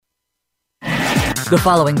The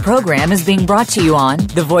following program is being brought to you on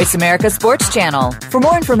the Voice America Sports Channel. For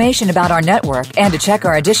more information about our network and to check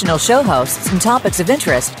our additional show hosts and topics of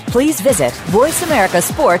interest, please visit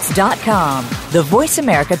voiceamericasports.com. The Voice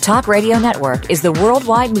America Talk Radio Network is the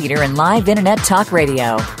worldwide leader in live Internet talk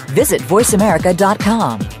radio. Visit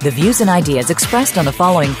voiceamerica.com. The views and ideas expressed on the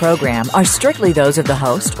following program are strictly those of the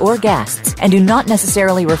host or guests and do not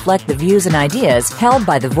necessarily reflect the views and ideas held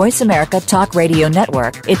by the Voice America Talk Radio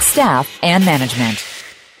Network, its staff, and management.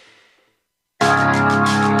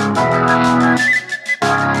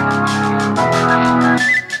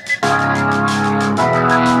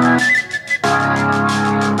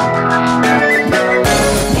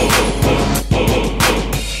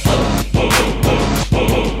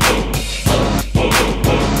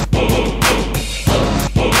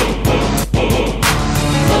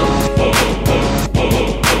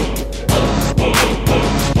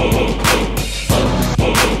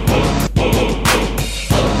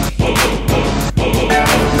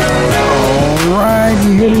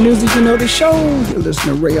 You know the show. You're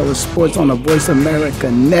listening to Ray Ellis Sports on the Voice America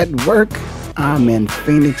Network. I'm in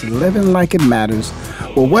Phoenix, living like it matters.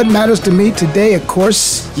 Well, what matters to me today, of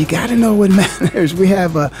course, you got to know what matters. We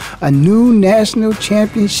have a new national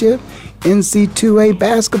championship. NC2A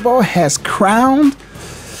basketball has crowned.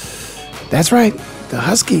 That's right, the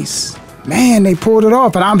Huskies. Man, they pulled it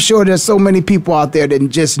off. And I'm sure there's so many people out there that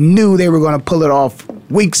just knew they were going to pull it off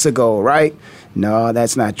weeks ago, right? No,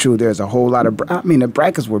 that's not true. There's a whole lot of, the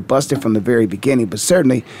brackets were busted from the very beginning, but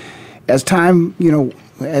certainly as time,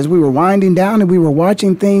 as we were winding down and we were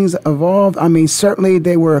watching things evolve, certainly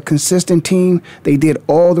they were a consistent team. They did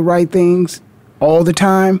all the right things all the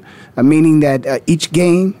time, meaning that each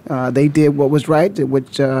game they did what was right,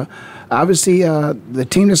 which obviously the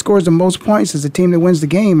team that scores the most points is the team that wins the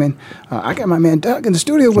game. And I got my man Doug in the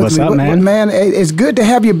studio with me. What's up, man? Man, it's good to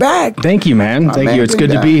have you back. Thank you, man. Thank you. It's good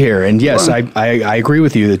to be here. And yes, I agree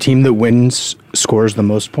with you. The team that wins scores the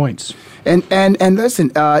most points. And listen,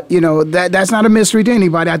 that's not a mystery to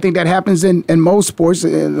anybody. I think that happens in most sports,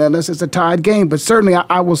 unless it's a tied game. But certainly,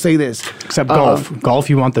 I will say this. Except golf. Golf,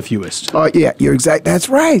 you want the fewest. Yeah, you're exact. That's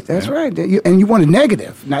right. That's right. And you want a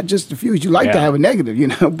negative, not just the fewest. You like to have a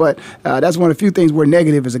negative, But that's one of the few things where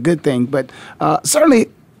negative is a good thing. But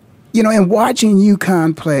certainly, in watching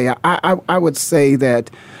UConn play, I would say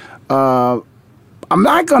that I'm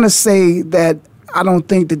not going to say that I don't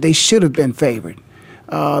think that they should have been favored.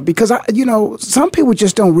 Because some people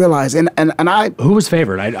just don't realize, and I. Who was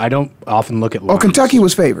favored? I don't often look at lines. Oh, Kentucky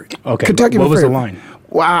was favored. Okay, Kentucky what was favored. the line?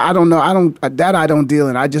 Well, I don't know. I don't deal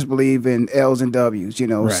in. I just believe in L's and W's.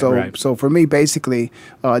 So for me, basically,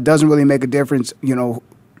 it doesn't really make a difference.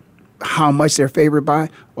 How much they're favored by.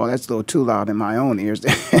 Well, that's a little too loud in my own ears.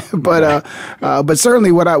 but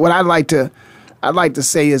certainly, what I'd like to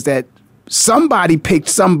say is that somebody picked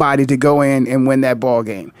somebody to go in and win that ball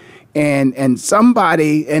game. And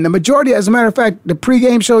somebody, and the majority, as a matter of fact, the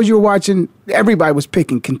pregame shows you were watching, everybody was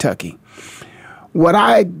picking Kentucky. What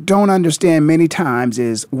I don't understand many times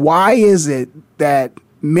is why is it that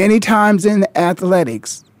many times in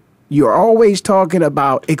athletics, you're always talking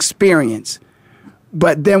about experience,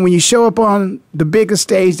 but then when you show up on the biggest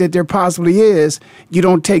stage that there possibly is, you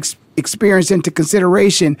don't take experience into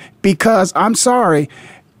consideration because, I'm sorry,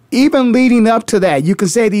 even leading up to that, you can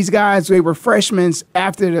say these guys, they were freshmen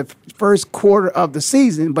after the first quarter of the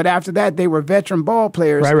season, but after that, they were veteran ball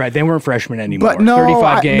players. Right. They weren't freshmen anymore. But no,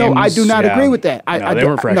 35 games. I do not agree with that. They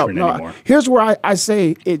weren't freshmen anymore. Here's where I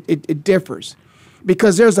say it differs.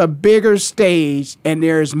 Because there's a bigger stage and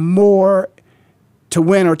there's more to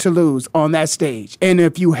win or to lose on that stage. And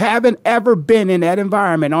if you haven't ever been in that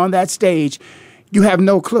environment on that stage, you have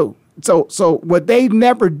no clue. So what they've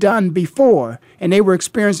never done before and they were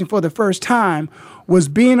experiencing for the first time was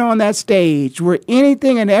being on that stage where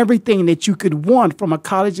anything and everything that you could want from a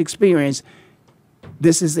college experience,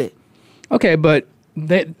 this is it. Okay, but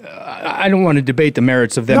I don't want to debate the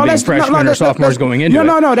merits of them being freshmen or sophomores going into it.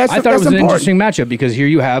 I thought it was an interesting matchup because here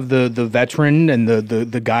you have the veteran and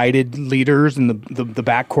the guided leaders and the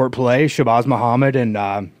backcourt play, Shabazz Muhammad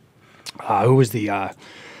and who was the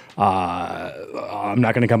I'm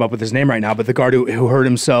not going to come up with his name right now, but the guard who hurt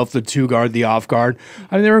himself, the two guard, the off guard.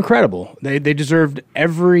 They were incredible. They deserved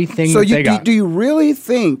everything they got. Do you really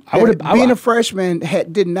think that being a freshman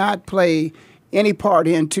did not play any part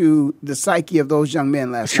into the psyche of those young men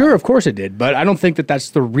last night? Sure, of course it did, but I don't think that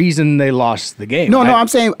that's the reason they lost the game. No, I'm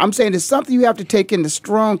saying it's something you have to take into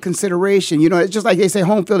strong consideration. It's just like they say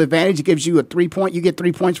home field advantage. It gives you a 3 point. You get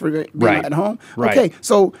 3 points for being at home. Right. Okay,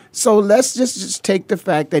 so let's just take the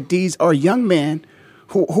fact that these are young men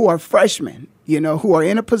who are freshmen, who are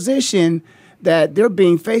in a position that they're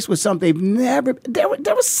being faced with something they've never. There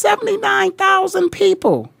was 79,000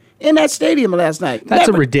 people in that stadium last night. That's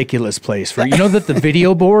a ridiculous place for that the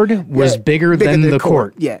video board was bigger than the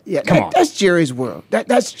court. Yeah. Come on. That's Jerry's world.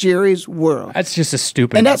 That's Jerry's world. That's just a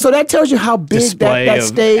stupid. And that tells you how big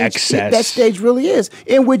that stage really is.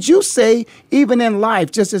 And would you say, even in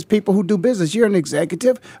life, just as people who do business, you're an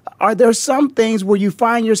executive, are there some things where you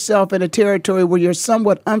find yourself in a territory where you're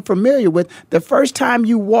somewhat unfamiliar with? The first time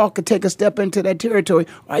you walk and take a step into that territory,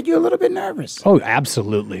 are you a little bit nervous? Oh,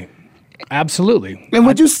 absolutely. Absolutely. And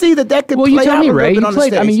would you see that could play you tell out me, a Ray, little bit on the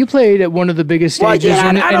stage? you played at one of the biggest stages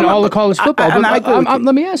in all of college football.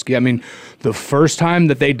 Let me ask you. The first time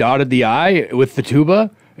that they dotted the I with the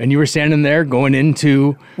tuba, and you were standing there going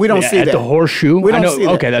into we don't see at that. The horseshoe. We don't see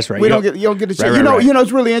that. Okay, that's right. You don't get a chance. Right.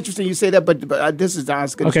 It's really interesting you say that, but this is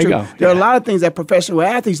honest. Okay, true. go. There are a lot of things that professional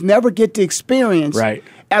athletes never get to experience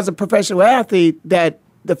as a professional athlete that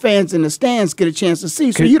the fans in the stands get a chance to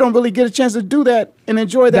see. So you don't really get a chance to do that and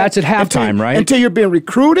enjoy that. That's at halftime, right? Until you're being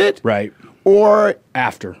recruited. Right. Or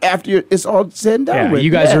after it's all said and done with.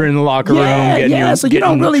 You guys are in the locker room getting your so you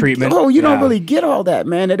don't really treatment. You don't really get all that,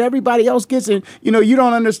 man, that everybody else gets. And you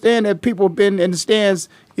don't understand that people have been in the stands,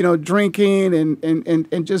 drinking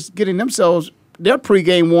and just getting themselves their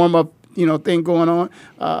pregame warm up, thing going on.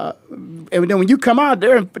 And then when you come out,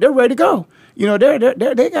 they're ready to go.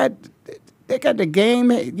 They got the game,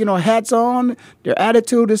 hats on. Their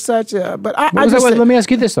attitude is such. But let me ask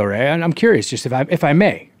you this though, Ray. I'm curious, just if I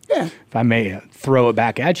may. Yeah. If I may throw it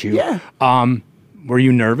back at you. Yeah. Were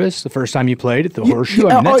you nervous the first time you played at the horseshoe?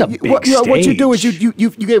 That's a big stage. What you do is you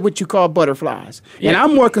get what you call butterflies. Yeah. And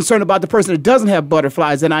I'm more concerned about the person that doesn't have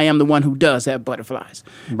butterflies than I am the one who does have butterflies.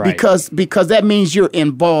 Right. Because that means you're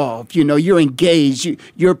involved. You're engaged.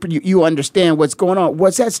 You understand what's going on.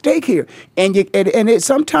 What's at stake here? And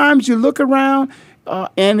sometimes you look around,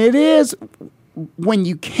 and it is when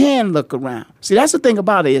you can look around. See, that's the thing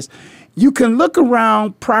about it is you can look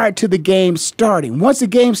around prior to the game starting. Once the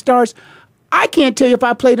game starts, I can't tell you if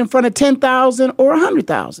I played in front of 10,000 or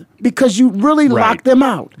 100,000 because you really lock them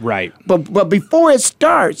out. Right. But before it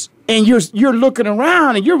starts and you're looking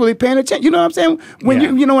around and you're really paying attention, you know what I'm saying?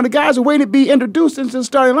 When when the guys are waiting to be introduced into the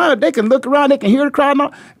starting lineup, they can look around, they can hear the crowd, and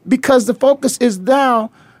all, because the focus is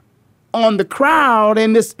now on the crowd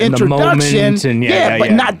and this introduction,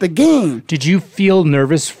 but not the game. Did you feel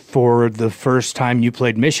nervous for the first time you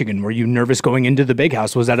played Michigan? Were you nervous going into the Big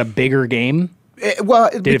House? Was that a bigger game?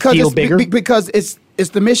 Did it feel bigger? Because it's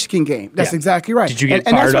the Michigan game. That's exactly right. Did you get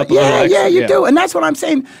fired up? You do. And that's what I'm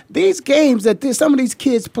saying. These games that some of these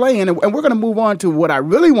kids play in, and we're going to move on to what I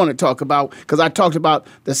really want to talk about, because I talked about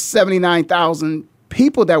the 79,000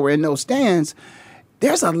 people that were in those stands.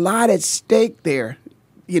 There's a lot at stake there.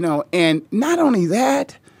 And not only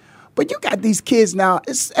that, but you got these kids now.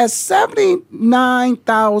 It's at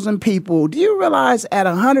 79,000 people. Do you realize at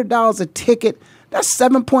 $100 a ticket, that's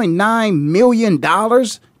 $7.9 million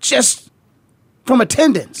just from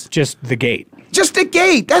attendance? Just the gate. Just the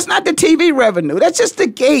gate. That's not the TV revenue. That's just the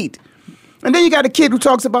gate. And then you got a kid who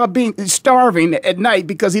talks about being starving at night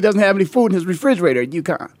because he doesn't have any food in his refrigerator at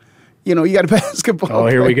UConn. You got a basketball. Oh,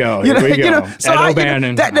 here we go. Here we go. So Ed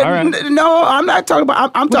O'Bannon. All right. No, I'm not talking about.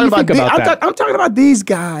 I'm talking about. I'm talking about these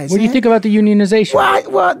guys. What do you think about the unionization?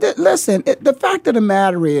 Well, listen. The fact of the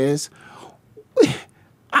matter is,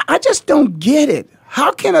 I just don't get it.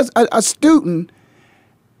 How can a student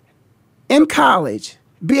in college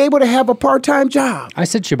be able to have a part-time job? I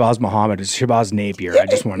said Shabazz Muhammad. It's Shabazz Napier. I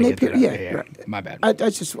just want to get that out. Yeah, right. My bad. I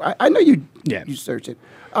know you. Yeah. You search it.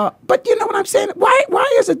 But you know what I'm saying?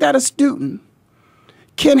 Why is it that a student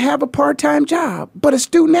can have a part-time job, but a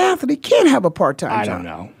student athlete can't have a part-time job? I don't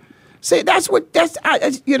know. See,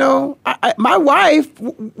 my wife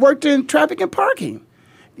worked in traffic and parking.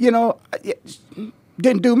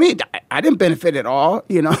 Didn't do me. I didn't benefit at all,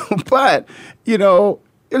 but,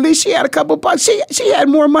 at least she had a couple bucks. She had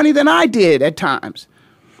more money than I did at times.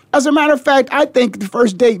 As a matter of fact, I think the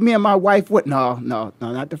first date me and my wife went, no,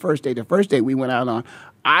 not the first date. The first date we went out on,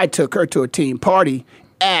 I took her to a team party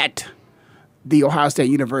at the Ohio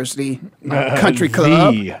State University Country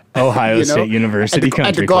Club. The Ohio State University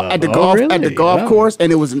Country Club. At the golf course,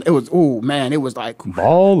 and it was like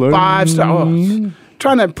Ballin'. 5-star.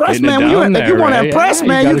 Trying to impress, man. If you want to impress,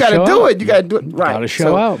 man, you got to do it. You got to do it right. Got to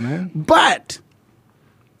show out, man. But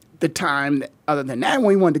the time, other than that, when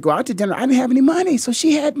we wanted to go out to dinner, I didn't have any money. So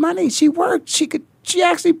she had money. She worked. She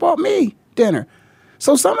actually bought me dinner.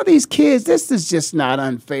 So some of these kids, this is just not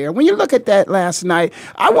unfair. When you look at that last night,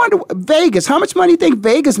 I wonder, Vegas, how much money do you think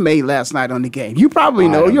Vegas made last night on the game? You probably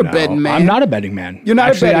know. You're a betting man. I'm not a betting man. You're not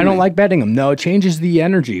Actually, a betting man. I don't like betting them. No, it changes the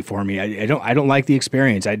energy for me. I don't like the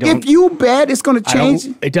experience. If you bet, it's going to change.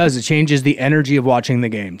 It does. It changes the energy of watching the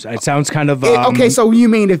games. It sounds kind of okay, so you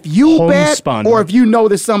mean if you bet or if you know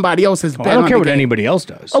that somebody else has bet I don't care what game? Anybody else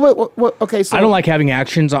does. Oh, wait, okay, so I don't like having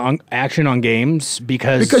action on games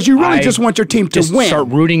because you really just want your team to win. Start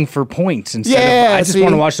rooting for points instead of I just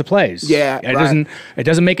want to watch the plays. Yeah, it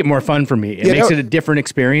doesn't make it more fun for me. It makes it a different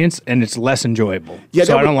experience and it's less enjoyable. Yeah,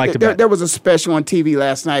 so I don't like to bet. There was a special on TV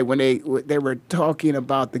last night when they were talking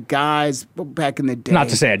about the guys back in the day. Not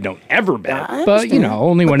to say I don't ever bet, but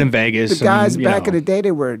only when in Vegas. The guys back in the day,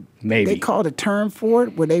 they called a term for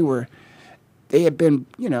it where they had been,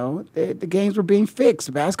 the games were being fixed.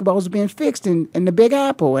 The basketball was being fixed in the Big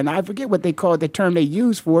Apple. And I forget what they called the term they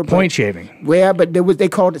used for it. Point shaving. Yeah, but they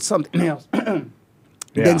called it something else. It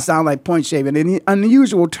didn't sound like point shaving. An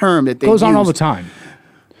unusual term that they goes on all the time.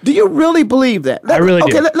 Do you really believe that? I really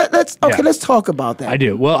do. Let's talk about that. I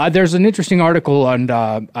do. Well, there's an interesting article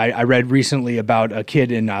I read recently about a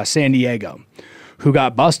kid in San Diego who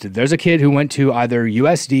got busted. There's a kid who went to either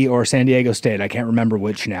USD or San Diego State. I can't remember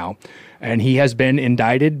which now. And he has been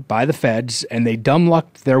indicted by the feds, and they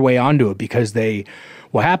dumb-lucked their way onto it because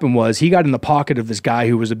what happened was he got in the pocket of this guy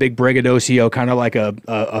who was a big braggadocio, kind of like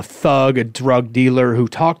a thug, a drug dealer who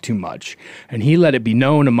talked too much. And he let it be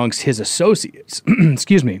known amongst his associates,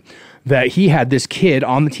 excuse me, that he had this kid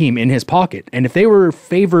on the team in his pocket. And if they were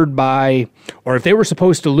favored by, or if they were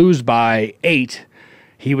supposed to lose by 8,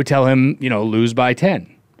 he would tell him, lose by 10.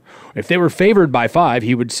 If they were favored by 5,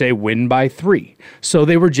 he would say win by 3. So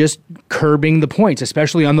they were just curbing the points,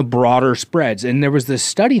 especially on the broader spreads. And there was this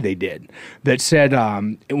study they did that said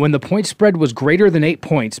when the point spread was greater than 8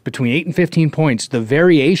 points, between 8 and 15 points, the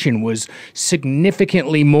variation was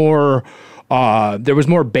significantly more, there was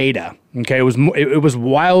more beta. Okay, it was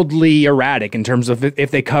wildly erratic in terms of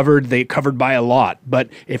if they covered by a lot. But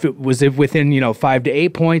if it was within 5 to 8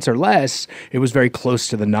 points or less, it was very close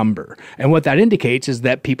to the number. And what that indicates is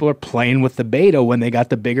that people are playing with the beta when they got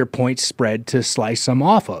the bigger point spread to slice them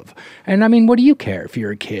off of. And I mean, what do you care if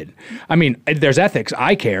you're a kid? I mean, there's ethics.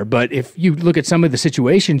 I care, but if you look at some of the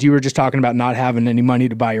situations, you were just talking about not having any money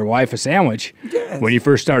to buy your wife a sandwich when you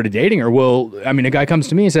first started dating her. Well, I mean, a guy comes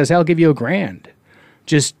to me and says, "Hey, I'll give you $1,000.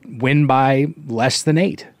 Just win by less than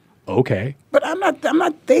 8." Okay. But I'm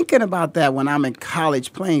not thinking about that when I'm in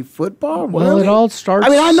college playing football. Well, really. It all starts. I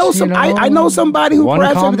mean, I know somebody who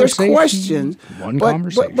perhaps there's questions.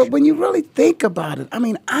 Conversation. But when you really think about it, I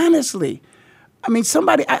mean, honestly,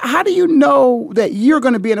 somebody. How do you know that you're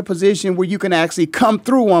going to be in a position where you can actually come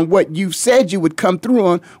through on what you said you would come through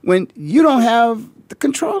on when you don't have the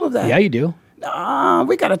control of that? Yeah, you do.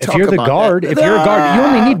 We got to talk about that. If you're the guard, you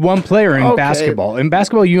only need one player in basketball. In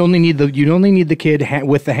basketball, you only need the kid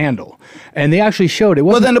with the handle. And they actually showed it.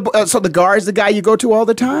 Well, then, so the guard's the guy you go to all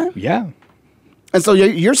the time? Yeah. And so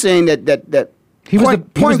you're saying that he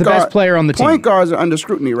was the best player on the team. Point guards are under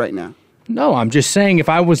scrutiny right now. No, I'm just saying if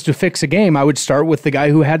I was to fix a game, I would start with the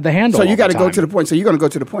guy who had the handle. So you got to go to the point. So you're going to go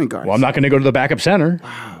to the point guard. Well, I'm not going to go to the backup center.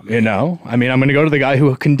 Wow, I'm going to go to the guy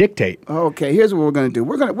who can dictate. Okay, here's what we're going to do.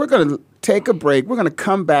 We're going to take a break. We're going to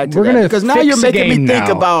come back to that because now you're making me think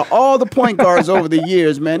about all the point guards over the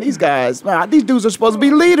years, man. These guys, these dudes are supposed to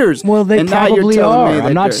be leaders. Well, they probably are.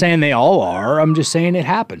 I'm not saying they all are. I'm just saying it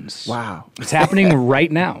happens. Wow. It's happening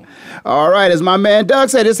right now. All right. As my man Doug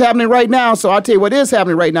said, it's happening right now. So I'll tell you what is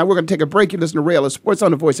happening right now. We're going to take a break. You listen to Rail of Sports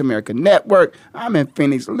on the Voice America Network. I'm in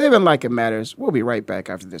Phoenix, living like it matters. We'll be right back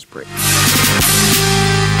after this break.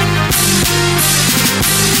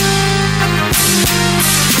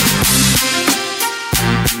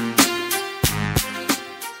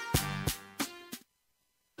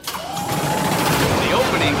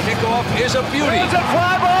 Is a beauty. It's a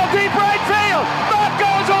fly ball deep right field. Back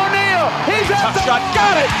goes O'Neill. He's at the shot.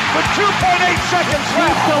 Got it with 2.8 seconds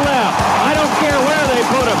left. To left. I don't care where they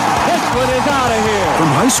put him. This one is out of here.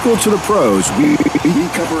 From high school to the pros, we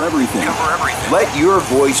cover everything. Let your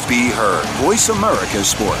voice be heard. Voice America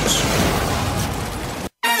Sports.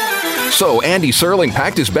 So Andy Serling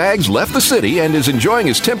packed his bags, left the city, and is enjoying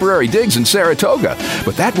his temporary digs in Saratoga.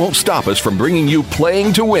 But that won't stop us from bringing you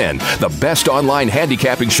Playing to Win, the best online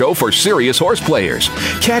handicapping show for serious horse players.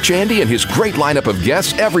 Catch Andy and his great lineup of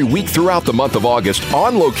guests every week throughout the month of August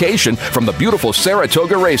on location from the beautiful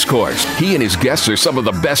Saratoga Racecourse. He and his guests are some of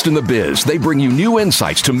the best in the biz. They bring you new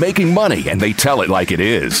insights to making money, and they tell it like it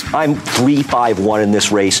is. I'm 3-5-1 in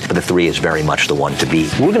this race, but the 3 is very much the one to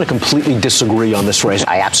beat. We're going to completely disagree on this race.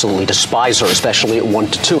 I absolutely despise despise her, especially at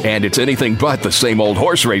 1-2. And it's anything but the same old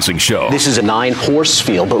horse racing show. This is a 9-horse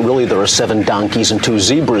field, but really there are 7 donkeys and 2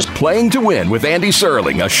 zebras. Playing to Win with Andy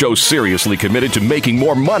Serling, a show seriously committed to making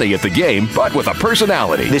more money at the game, but with a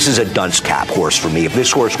personality. This is a dunce cap horse for me. If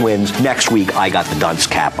this horse wins, next week I got the dunce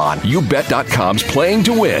cap on. YouBet.com's Playing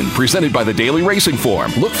to Win, presented by the Daily Racing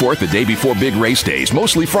Form. Look for it the day before big race days,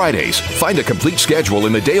 mostly Fridays. Find a complete schedule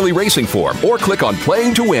in the Daily Racing Form or click on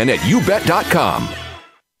Playing to Win at YouBet.com.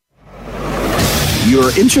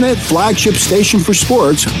 Your internet flagship station for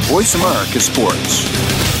sports, Voice America Sports.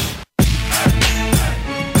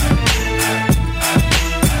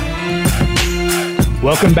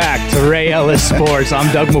 Welcome back to Ray Ellis Sports.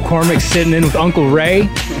 I'm Doug McCormick sitting in with Uncle Ray.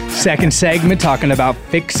 Second segment talking about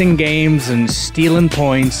fixing games and stealing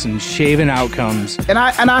points and shaving outcomes. And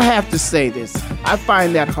I have to say this. I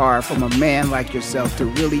find that hard from a man like yourself to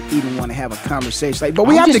really even want to have a conversation. But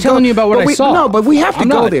we have to go. Telling you about what I saw. No, but we have to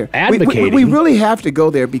go there. Advocating. We really have to go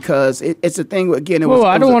there because it's a thing. Again,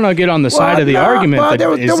 I don't want to get on the side of the argument.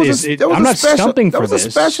 I'm not stumping for this. There was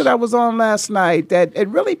a special that was on last night that it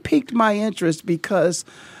really piqued my interest because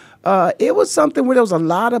it was something where there was a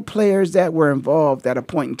lot of players that were involved at a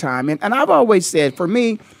point in time. And I've always said, for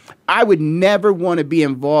me, I would never want to be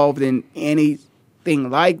involved in anything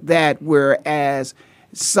like that, whereas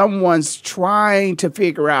someone's trying to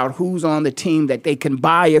figure out who's on the team that they can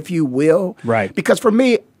buy, if you will. Right. Because for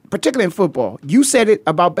me, particularly in football, you said it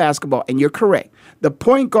about basketball, and you're correct. The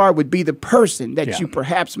point guard would be the person that you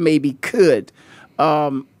perhaps maybe could,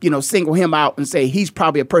 single him out and say he's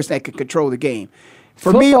probably a person that can control the game.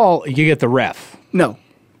 For football, you get the ref. No.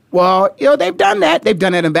 Well, they've done that. They've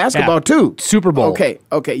done that in basketball, too. Super Bowl. Okay.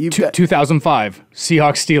 2005,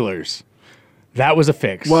 Seahawks-Steelers. That was a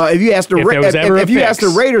fix. Well, if you ask the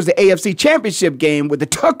Raiders, the AFC Championship game with the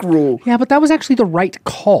tuck rule. Yeah, but that was actually the right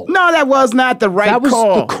call. No, that was not the right call. That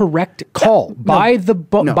was the correct call by the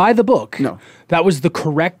book. No. That was the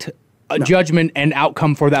correct judgment and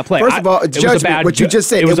outcome for that play. First of all, judgment. What you just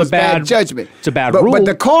said, it was a bad judgment. It's a bad rule. But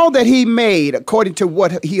the call that he made, according to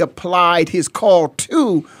what he applied his call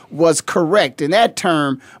to, was correct in that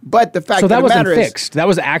term. But the fact of the matter is, so that wasn't fixed. That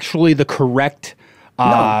was actually the correct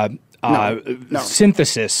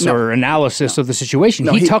synthesis or analysis of the situation.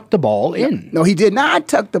 He tucked the ball in. No, he did not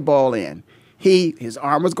tuck the ball in. His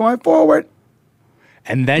arm was going forward.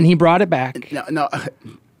 And then he brought it back. No.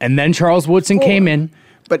 And then Charles Woodson came in.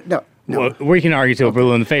 But no. Well, we can argue till we're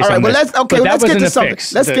blue in the face on this. Let's get to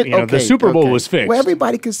something. The Super Bowl was fixed. Well,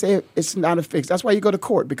 everybody can say it's not a fix. That's why you go to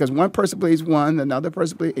court, because one person believes one, another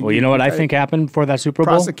person believes. Well, you know what I think happened for that Super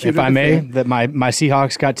Bowl? If I may, that my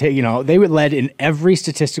Seahawks got they were led in every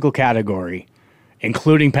statistical category,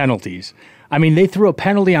 including penalties. I mean, they threw a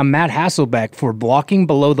penalty on Matt Hasselbeck for blocking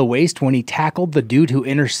below the waist when he tackled the dude who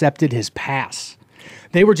intercepted his pass.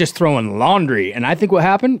 They were just throwing laundry. And I think what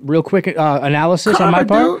happened, real quick analysis on my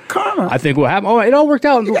part. Karma. I think what happened, it all worked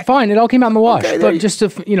out fine. It all came out in the wash. Okay, but just to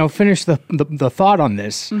finish the thought on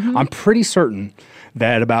this, I'm pretty certain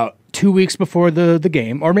that about 2 weeks before the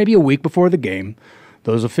game, or maybe a week before the game,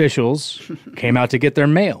 those officials came out to get their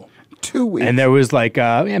mail. 2 weeks. And there was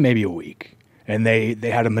maybe a week. And they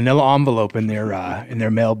had a manila envelope in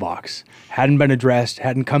their mailbox. Hadn't been addressed,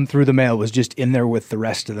 hadn't come through the mail, was just in there with the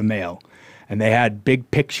rest of the mail. And they had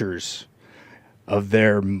big pictures of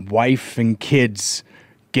their wife and kids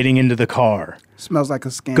getting into the car. Smells like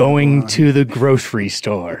a scandal. Going to the grocery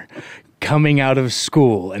store, coming out of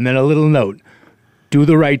school, and then a little note. Do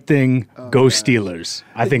the right thing, go Steelers.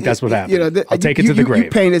 I think that's what happened. I'll take it to the grave. You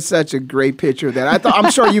painted such a great picture of that.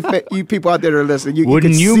 I'm sure you people out there that are listening,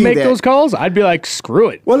 Wouldn't you make that. those calls? I'd be like, screw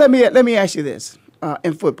it. Well, let me ask you this.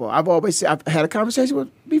 In football, I've had a conversation with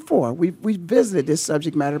before. We visited this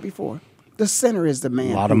subject matter before. The center is the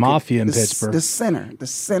man. A lot of mafia in Pittsburgh. The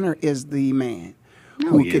center is the man.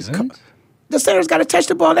 No, he isn't. The center's got to touch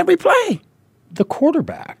the ball every play. The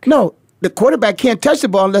quarterback. No, the quarterback can't touch the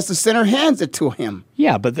ball unless the center hands it to him.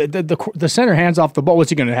 Yeah, but the center hands off the ball. What's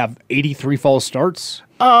he going to have? 83 false starts?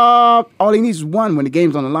 All he needs is one when the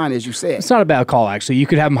game's on the line, as you said. It's not a bad call, actually. You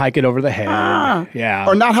could have him hike it over the head. Yeah.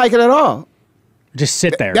 Or not hike it at all. Just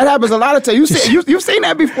sit there. That happens a lot of times. You've seen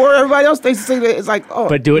that before. Everybody else thinks it's like,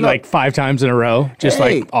 but do it like 5 times in a row, just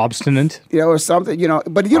like obstinate, or something,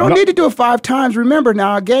 But you don't need to do it 5 times. Remember,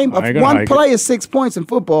 now a game of one play is 6 points in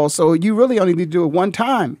football, so you really only need to do it one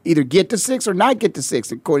time. Either get to 6 or not get to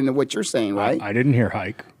 6, according to what you're saying, right? I didn't hear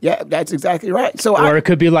hike. Yeah, that's exactly right. Or it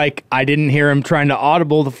could be like, I didn't hear him trying to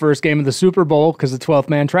audible the first game of the Super Bowl because the 12th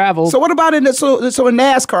man traveled. So what about in so in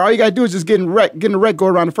NASCAR? All you got to do is just get in the wreck, go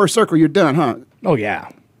around the first circle. You're done, huh? Oh yeah.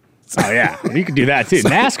 sports. Oh yeah, you could do that too.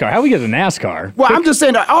 NASCAR. How we get to NASCAR? Well, I'm just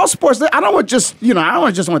saying that all sports. I don't want just I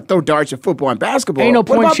don't just want to throw darts at football and basketball. Ain't no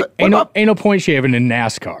point shaving in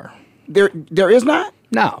NASCAR. There is not.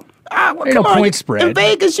 No. Ain't no point spread. In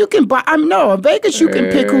Vegas, you can buy. In Vegas, you can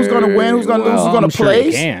pick who's going to win, who's going to lose, who's going to play.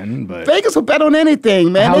 Sure you can, but Vegas will bet on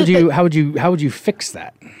anything, man. How would you fix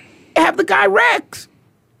that? Have the guy wrecked.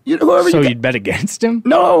 You'd bet against him?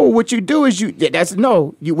 No, what you do is you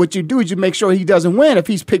make sure he doesn't win. If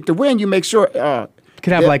he's picked to win, you make sure.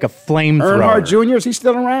 Could have like a flamethrower. Earnhardt Jr. Is he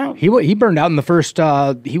still around? He burned out in the first.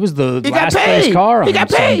 He was the last place car on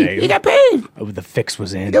Sunday. He got paid. Oh, the fix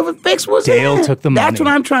was in. The fix was Dale in. Dale took the money. That's what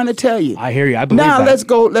I'm trying to tell you. I hear you. I believe that.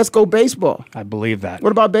 Now let's go baseball. I believe that.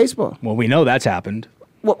 What about baseball? Well, we know that's happened.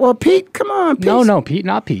 Well, Pete, come on, Pete. No, Pete,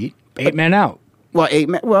 not Pete. 8 men out. Well, 8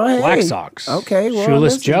 men. Well, hey. Black Sox. Okay. Well,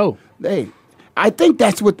 Shoeless Joe. Hey, I think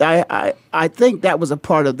that's what I think that was a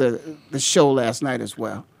part of the show last night as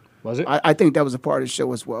well. Was it? I think that was a part of the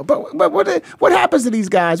show as well. But what happens to these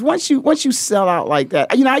guys once you sell out like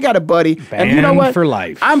that? I got a buddy, and you know what? For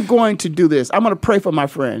life. I'm going to do this. I'm going to pray for my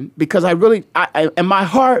friend because I really, in my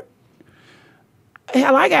heart,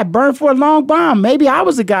 hell, I got burned for a long bomb. Maybe I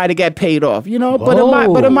was the guy that got paid off,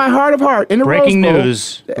 But in my heart of heart, in the breaking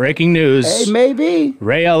Rose Bowl, breaking news. Hey, maybe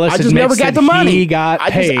Ray Ellis I just never got the money. He got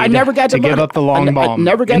paid. I never got the money to give up the long bomb. I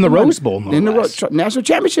never got in the money. Rose Bowl. No in less. the national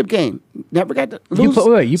championship game. Never got to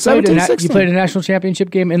lose. You played a national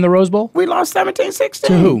championship game in the Rose Bowl. We lost 17-16.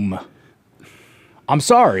 To whom? I'm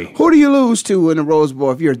sorry. Who do you lose to in the Rose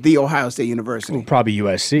Bowl if you're at the Ohio State University? Well, probably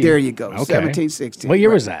USC. There you go. Okay. 17-16. What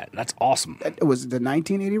year was that? That's awesome. It was the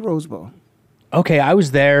 1980 Rose Bowl. Okay, I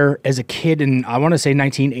was there as a kid in, I want to say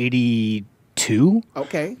 1982.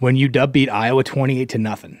 Okay. When UW beat Iowa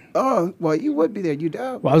 28-0. Oh, well, you would be there,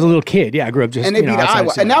 UW. Well, I was a little kid. Yeah, I grew up just, and they beat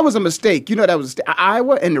Iowa. And that was a mistake. That was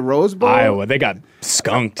Iowa and the Rose Bowl. Iowa, they got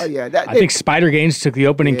skunked. Yeah, I think Spider Gaines took the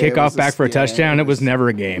opening kickoff back for a touchdown. It was never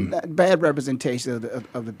a game. Bad representation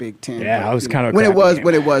of the Big Ten. Yeah, I was kind of when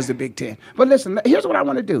it was the Big Ten. But listen, here's what I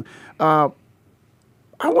want to do. I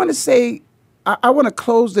want to say I want to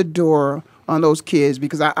close the door on those kids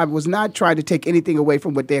because I was not trying to take anything away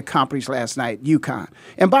from what they accomplished last night, UConn.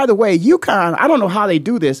 And by the way, UConn, I don't know how they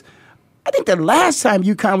do this. I think the last time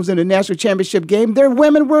UConn was in the national championship game, their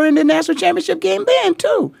women were in the national championship game then,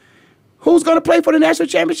 too. Who's going to play for the national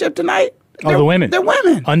championship tonight? The women. They're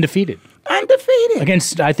women. Undefeated.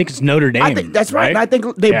 Against, I think it's Notre Dame. I think that's right. And I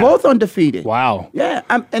think they both undefeated. Wow. Yeah.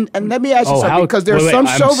 And let me ask you something because there's some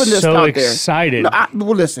chauvinists out there. I'm so excited.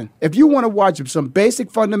 Well, listen. If you want to watch some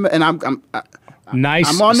basic fundamental, and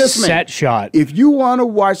I'm on this set shot. If you want to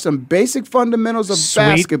watch some basic fundamentals of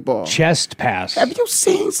basketball, chest pass. Have you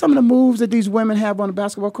seen some of the moves that these women have on the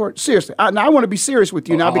basketball court? Seriously, I want to be serious with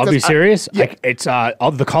you now. Because I'll be serious. It's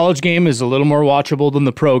the college game is a little more watchable than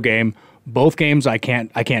the pro game. Both games I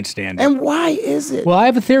can't stand. And why is it? Well, I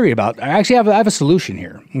have a theory about. I have a solution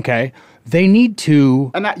here. Okay, they need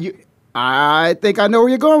to. And I think I know where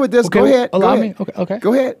you're going with this. Okay, go ahead. Allow me. Okay.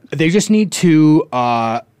 Go ahead. They just need to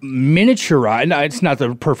miniaturize. No, it's not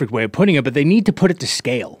the perfect way of putting it, but they need to put it to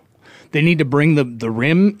scale. They need to bring the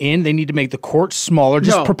rim in. They need to make the court smaller,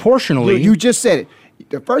 just proportionally. You just said it.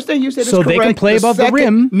 The first thing you said is correct. So they can play above the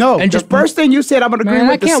rim. No, and the first thing you said, I'm going to agree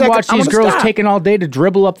with. I can't watch these girls taking all day to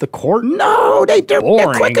dribble up the court. No, they're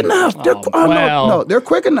quick enough. They're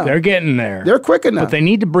quick enough. They're getting there. They're quick enough. But they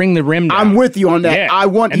need to bring the rim down. I'm with you on that. Yeah. I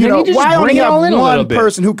want, why only have one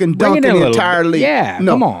person who can dunk in the entire league? Yeah,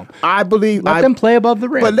 come on. I believe. Let them play above the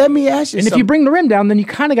rim. But let me ask you something. And if you bring the rim down, then you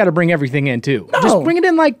kind of got to bring everything in too. No. Just bring it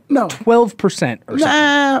in 12% or something.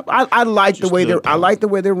 Nah, I like the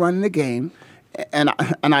way they're running the game. And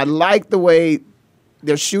I like the way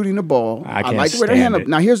they're shooting the ball. I like the way they're handling it.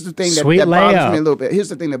 Now, here's the thing that bothers me a little bit. Here's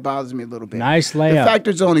the thing that bothers me a little bit. Nice layup. The fact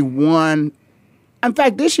there's only one. In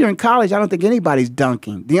fact, this year in college, I don't think anybody's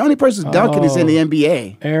dunking. The only person who's dunking is in the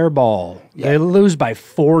NBA. Air ball. Yeah. They lose by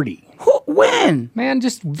 40. When? Man,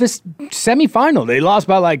 just this semifinal. They lost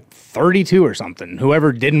by 32 or something.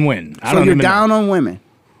 Whoever didn't win. So you're down on women.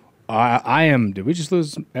 I am. Did we just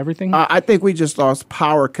lose everything? I think we just lost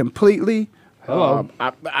power completely. Hello.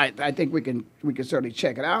 I think we can certainly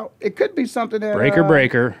check it out. It could be something that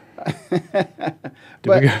breaker.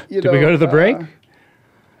 Did we go to the break?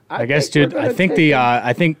 I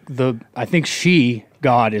think she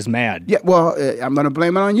God is mad. Yeah. Well, I'm going to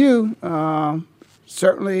blame it on you.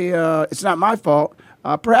 Certainly, it's not my fault.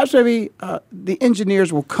 Perhaps maybe the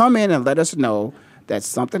engineers will come in and let us know that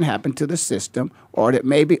something happened to the system, or that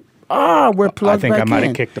maybe. We're plugged back in. I think I might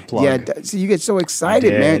have kicked the plug. Yeah, so you get so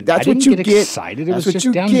excited, man. That's what you get. Excited. It was just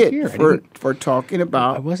down here. For talking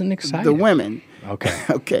about I wasn't excited. The women. Okay.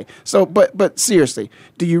 Okay. So, but seriously,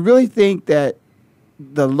 do you really think that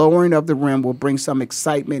the lowering of the rim will bring some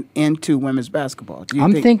excitement into women's basketball?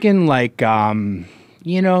 I'm thinking like, no.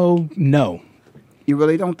 You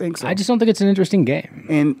really don't think so? I just don't think it's an interesting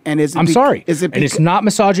game. And is it I'm sorry. Is it and it's not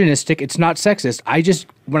misogynistic. It's not sexist.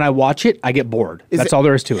 When I watch it, I get bored. That's all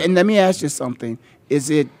there is to it. And let me ask you something. Is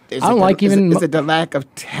it the lack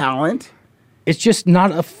of talent? It's just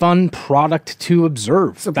not a fun product to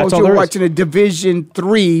observe. Suppose you're watching a Division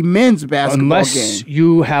III men's basketball game. Unless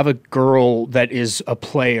you have a girl that is a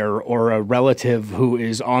player or a relative who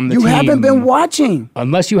is on the team. You haven't been watching.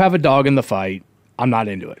 Unless you have a dog in the fight, I'm not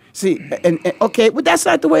into it. See, and okay, but that's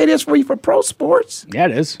not the way it is for you for pro sports. Yeah,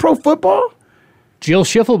 it is. Pro football? Jill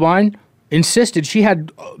Schiffelbein insisted she had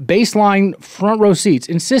baseline front row seats,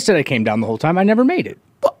 insisted I came down the whole time. I never made it.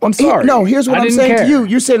 I'm sorry. Here's what I'm saying to you.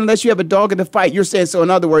 You said unless you have a dog in the fight, you're saying, so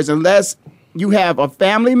in other words, unless you have a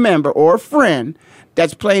family member or a friend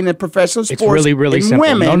that's playing in professional sports. It's really, really simple.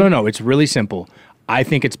 Women, No. It's really simple. I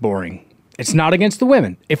think it's boring. It's not against the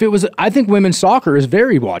women. I think women's soccer is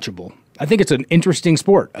very watchable. I think it's an interesting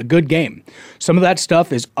sport, a good game. Some of that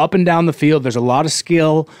stuff is up and down the field. There's a lot of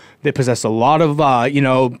skill. They possess a lot of,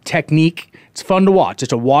 technique. It's fun to watch.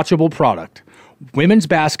 It's a watchable product. Women's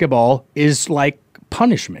basketball is like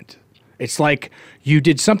punishment. It's like you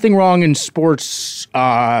did something wrong in sports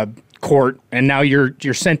court, and now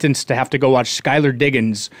you're sentenced to have to go watch Skylar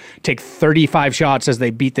Diggins take 35 shots as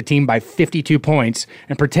they beat the team by 52 points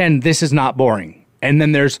and pretend this is not boring. And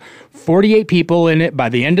then there's 48 people in it by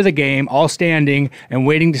the end of the game, all standing and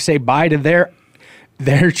waiting to say bye to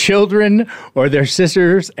their children or their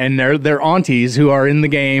sisters and their aunties who are in the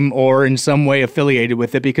game or in some way affiliated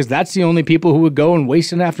with it, because that's the only people who would go and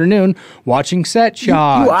waste an afternoon watching set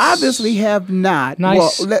shots. You obviously have not.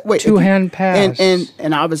 Nice two-hand pass.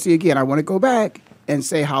 And obviously, again, I want to go back and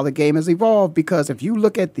say how the game has evolved, because if you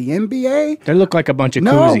look at the NBA... They look like a bunch of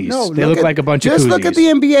koozies. They look like a bunch of koozies. Just look at the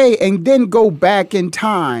NBA and then go back in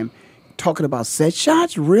time. Talking about set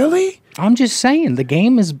shots? Really? I'm just saying the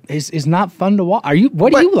game is not fun to watch.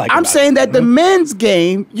 What do you like? I'm saying that the men's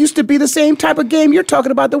game used to be the same type of game you're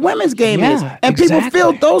talking about the women's game is. And people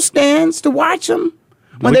filled those stands to watch them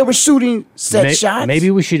when they were shooting set shots. Maybe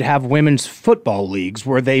we should have women's football leagues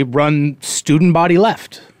where they run student body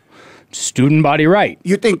left, student body right.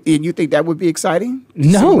 You think that would be exciting?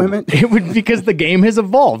 No, it would, because the game has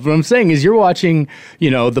evolved. What I'm saying is you're watching,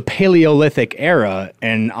 the Paleolithic era,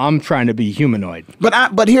 and I'm trying to be humanoid.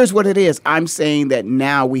 But here's what it is. I'm saying that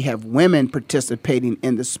now we have women participating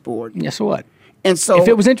in the sport. Guess what? And so, if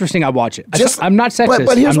it was interesting, I'd watch it. I'm not sexist.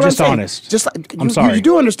 But here's I'm just honest. I'm sorry. You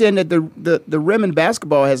do understand that the rim in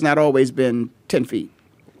basketball has not always been 10 feet.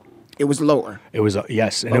 It was lower. It was,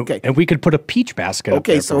 yes. And and we could put a peach basket up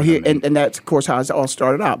there. Okay, so here, and that's, of course, how it all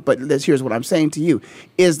started out. But here's what I'm saying to you,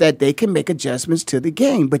 is that they can make adjustments to the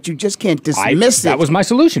game, but you just can't dismiss it. That was my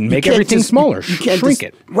solution. Make everything smaller. Shrink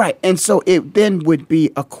it. Right, and so it then would be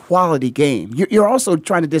a quality game. You're also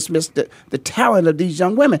trying to dismiss the talent of these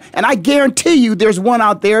young women. And I guarantee you there's one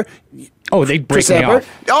out there... Oh, they'd break me off.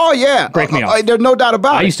 Oh, yeah. Break me off. There's no doubt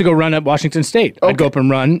about it. I used to go run at Washington State. Okay. I'd go up and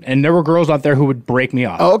run, and there were girls out there who would break me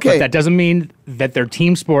off. Okay. But that doesn't mean that their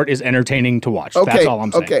team sport is entertaining to watch. Okay. That's all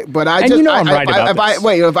I'm saying. Okay, but I'm right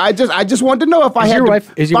about this. I just wanted to know if I had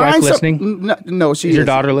Is your wife listening? No, she is. Is your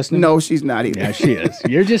daughter listening? No, she's not either. Yeah, she is.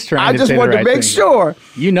 You're just trying to say the right thing. I just wanted to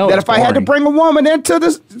make sure that if I had to bring a woman into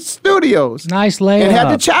the studios nice layup. And had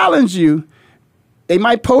to challenge you, they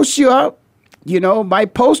might post you up.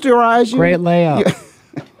 Might posterize you. Great layup.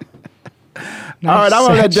 Nice. All right, I'm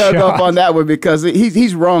going to let Doug off on that one because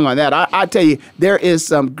he's wrong on that. I tell you, there is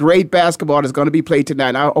some great basketball that's going to be played tonight.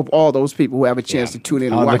 And I hope all those people who have a chance to tune in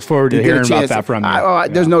and watch. I look forward to hearing about that from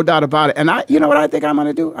you. There's no doubt about it. And you know what I think I'm going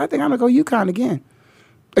to do? I think I'm going to go UConn again.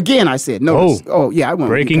 Again, I said no. I went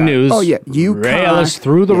breaking news. Oh, yeah. UConn. Ray Ellis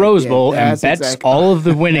threw the Rose Bowl and bets all of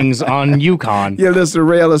the winnings on UConn. Yeah, listen to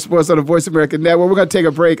Ray Ellis Sports on the Voice America Network. We're going to take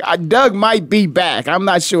a break. Doug might be back. I'm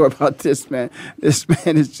not sure about this, man. This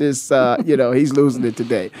man is just, he's losing it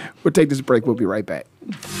today. We'll take this break. We'll be right back.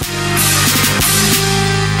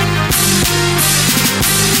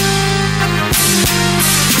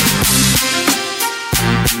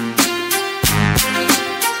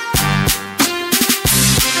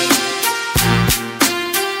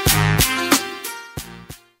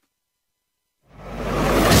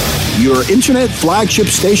 Your internet flagship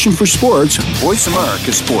station for sports, Voice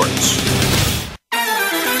America Sports.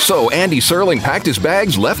 So Andy Serling packed his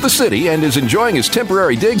bags, left the city, and is enjoying his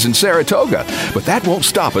temporary digs in Saratoga. But that won't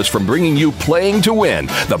stop us from bringing you Playing to Win,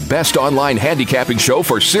 the best online handicapping show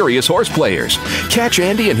for serious horse players. Catch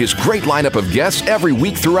Andy and his great lineup of guests every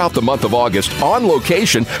week throughout the month of August on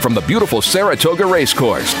location from the beautiful Saratoga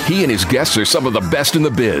Racecourse. He and his guests are some of the best in the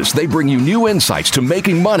biz. They bring you new insights to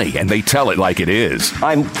making money, and they tell it like it is.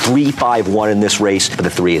 I'm 3-5-1 in this race, but the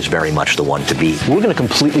 3 is very much the one to beat. We're going to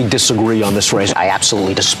completely disagree on this race. I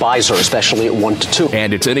absolutely despise her, especially at 1-2.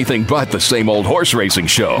 And it's anything but the same old horse racing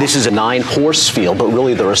show. This is a 9-horse field, but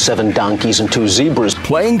really there are 7 donkeys and 2 zebras.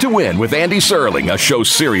 Playing to Win with Andy Serling, a show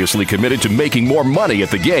seriously committed to making more money at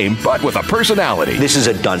the game, but with a personality. This is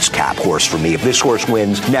a dunce cap horse for me. If this horse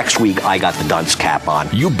wins, next week I got the dunce cap on.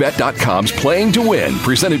 YouBet.com's Playing to Win,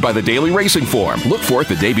 presented by the Daily Racing Form. Look for it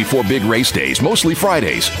the day before big race days, mostly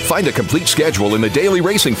Fridays. Find a complete schedule in the Daily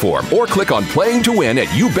Racing Form or click on Playing to Win at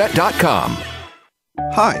YouBet.com.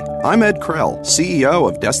 Hi, I'm Ed Krell, CEO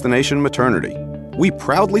of Destination Maternity. We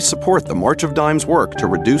proudly support the March of Dimes work to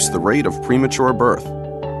reduce the rate of premature birth.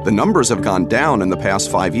 The numbers have gone down in the past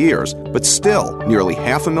 5 years, but still, nearly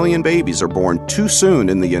 500,000 babies are born too soon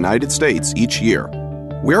in the United States each year.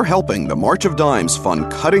 We're helping the March of Dimes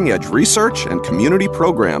fund cutting-edge research and community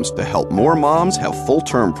programs to help more moms have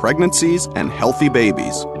full-term pregnancies and healthy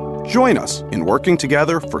babies. Join us in working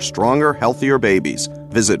together for stronger, healthier babies.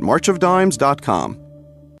 Visit marchofdimes.com.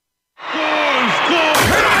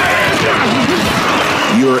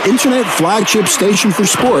 Your internet flagship station for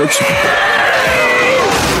sports.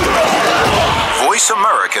 Voice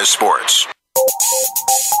America Sports. All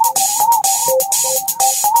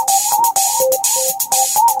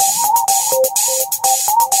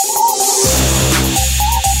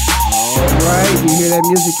right, you hear that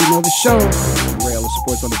music, you know the show. Rail of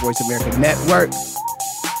Sports on the Voice America Network.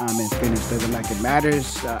 I'm in Phoenix, living like it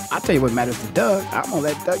matters. I'll tell you what matters to Doug. I'm going to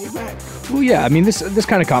let Doug get back. Well, yeah, I mean, this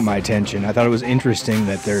kind of caught my attention. I thought it was interesting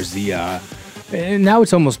that there's the, and now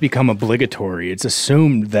it's almost become obligatory. It's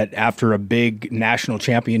assumed that after a big national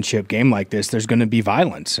championship game like this, there's going to be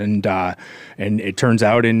violence. And it turns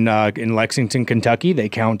out in Lexington, Kentucky, they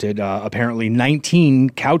counted apparently 19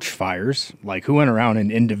 couch fires. Like, who went around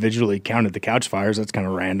and individually counted the couch fires? That's kind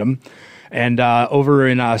of random. And over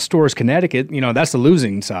in Storrs, Connecticut, that's the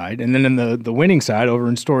losing side. And then in the winning side, over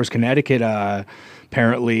in Storrs, Connecticut,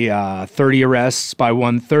 apparently 30 arrests by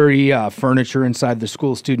 1:30. Furniture inside the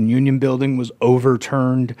school student union building was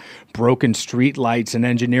overturned. Broken street lights. An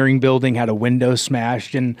engineering building had a window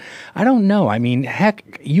smashed. And I don't know. I mean, heck,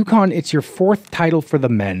 UConn, it's your 4th title for the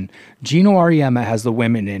men. Gino Auriemma has the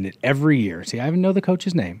women in it every year. See, I even know the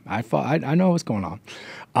coach's name. I know what's going on.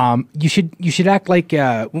 You should act like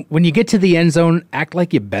when you get to the end zone, act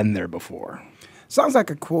like you've been there before. Sounds like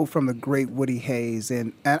a quote from the great Woody Hayes,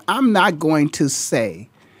 and I'm not going to say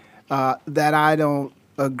that I don't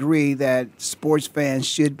agree that sports fans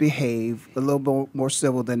should behave a little more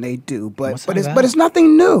civil than they do, but it's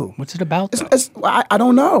nothing new. What's it about? I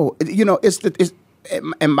don't know.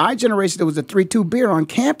 In my generation, there was a 3-2 beer on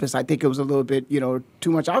campus. I think it was a little bit,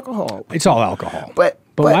 too much alcohol. It's all alcohol. But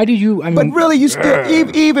why did you? I mean, but really, you still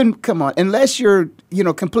even come on. Unless you're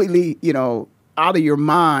completely out of your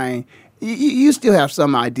mind, you still have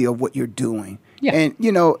some idea of what you're doing. Yeah. And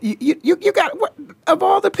you got what of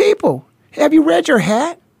all the people? Have you read your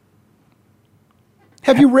hat?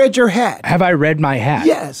 Have you read your hat? Have I read my hat?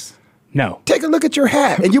 Yes. No. Take a look at your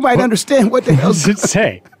hat, and you might understand what the hell does it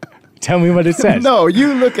say. Tell me what it says. No,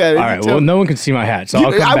 you look at it. All right. Well, no one can see my hat, so I'll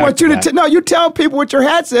come back I want you to no. You tell people what your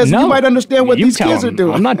hat says. No, and you might understand what these kids are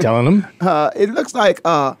doing. I'm not telling them. It looks like.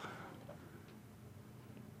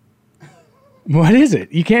 What is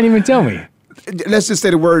it? You can't even tell me. Let's just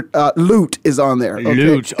say the word loot is on there. Okay?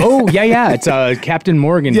 Loot. Oh, yeah. It's Captain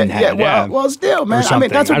Morgan hat. Yeah. Well, still, man. I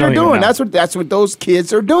mean, that's what they're doing. That's what those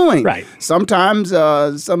kids are doing. Right. Sometimes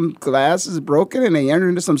some glass is broken and they enter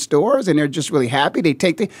into some stores and they're just really happy. They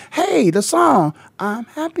take the song "I'm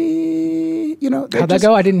Happy." How'd that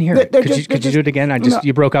go? I didn't hear it. Could you do it again?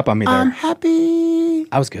 You broke up on me there. I'm happy.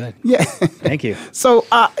 I was good. Yeah. Thank you. So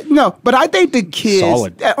no, but I think the kids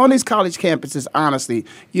Solid. On these college campuses, honestly,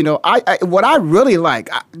 what I really like,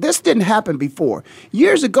 this didn't happen before.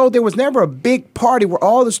 Years ago, there was never a big party where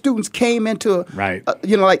all the students came into, right.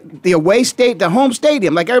 Like the away state, the home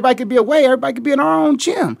stadium. Like everybody could be away, everybody could be in our own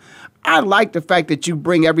gym. I like the fact that you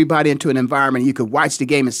bring everybody into an environment you could watch the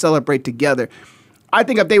game and celebrate together. I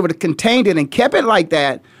think if they would have contained it and kept it like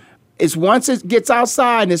that, it's once it gets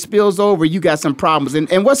outside and it spills over, you got some problems.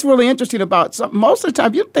 And what's really interesting about most of the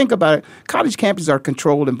time, you think about it, college campuses are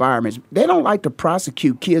controlled environments. They don't like to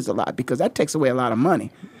prosecute kids a lot because that takes away a lot of money.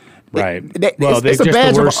 Right.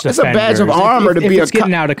 It's a badge of armor to be it's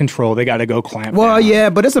getting out of control. They got to go clamp down. Yeah,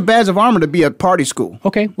 but it's a badge of armor to be a party school.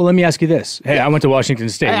 Okay, well, let me ask you this. Hey, I went to Washington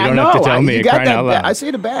State. You don't have to tell me. Crying out loud. I see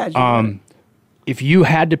the badge. If you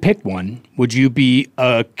had to pick one, would you be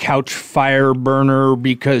a couch fire burner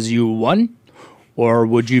because you won? Or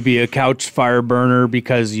would you be a couch fire burner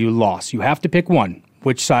because you lost? You have to pick one.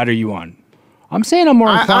 Which side are you on? I'm saying I'm more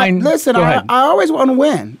inclined. Listen, I always want to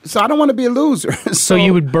win, so I don't want to be a loser. So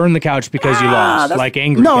you would burn the couch because you lost, like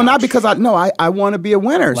angry? No, couch. Not because I want to be a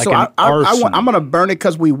winner. Like so I'm going to burn it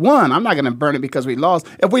because we won. I'm not going to burn it because we lost.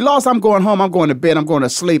 If we lost, I'm going home. I'm going to bed. I'm going to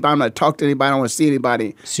sleep. I'm not to talk to anybody. I don't want to see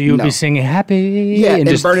anybody. So you would be singing happy and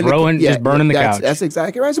just burning the couch. That's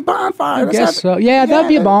exactly right. It's a bonfire. I guess so. Yeah, that'd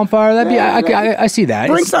be a bonfire. That'd be. I see that.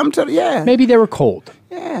 Bring something to Maybe they were cold.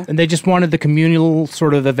 Yeah. And they just wanted the communal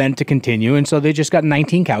sort of event to continue, and so they just got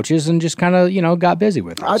 19 couches and just kind of, got busy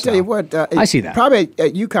with it. I'll tell you what. I see that. Probably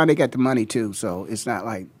you kind of got the money too, so it's not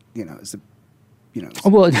like, it's a,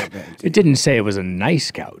 Well, it didn't say it was a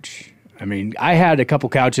nice couch. I mean, I had a couple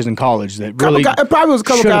couches in college that really probably was a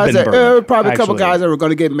couple guys that were going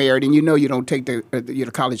to get married, and you don't take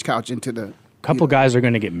the college couch into the. Couple guys are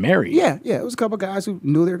going to get married. Yeah. It was a couple guys who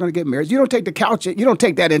knew they were going to get married. You don't take the couch. You don't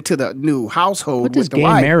take that into the new household. What does gay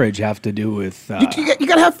marriage have to do with? You got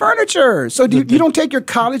to have furniture. So you don't take your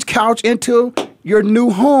college couch into your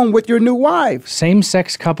new home with your new wife.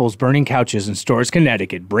 Same-sex couples burning couches in Storrs,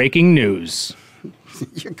 Connecticut. Breaking news.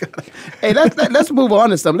 Hey, let's move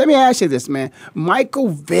on to something. Let me ask you this, man. Michael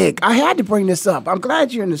Vick. I had to bring this up. I'm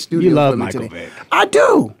glad you're in the studio. You love with me Michael today. Vick. I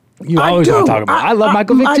do. You always want to talk about it. I love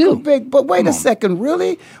Michael Vick, too. Michael Vick, but wait a second.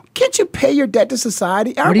 Really? Can't you pay your debt to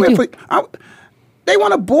society? What do you do? They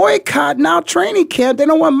want to boycott now training camp. They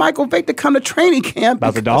don't want Michael Vick to come to training camp.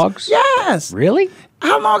 About the dogs? Yes. Really?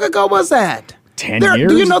 How long ago was that? 10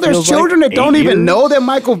 years? Do you know there's children that don't even know that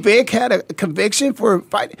Michael Vick had a conviction for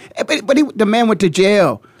fighting? But the man went to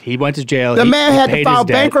jail. He went to jail. The man had to file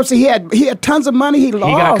bankruptcy. He had tons of money. He lost.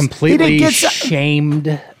 He got completely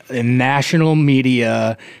shamed in national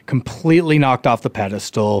media, completely knocked off the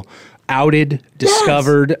pedestal, outed,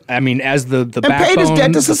 discovered. Yes. I mean, as the backbone, paid his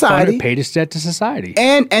debt to society. Paid his debt to society,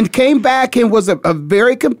 and came back and was a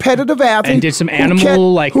very competitive athlete, and did some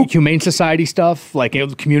humane society stuff, like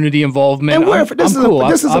community involvement. And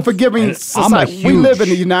this is a forgiving society. We live in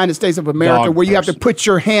the United States of America, where you have to put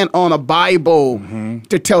your hand on a Bible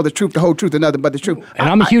to tell the truth, the whole truth, and nothing but the truth. And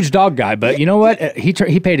I'm a huge dog guy, but you know what? He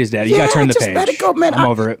paid his debt. You got to turn the page. Let it go, man. I'm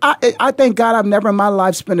over it. I thank God I've never in my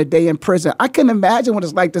life spent a day in prison. I couldn't imagine what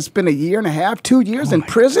it's like to spend a year and a half, 2 years in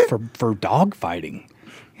prison for dog fighting.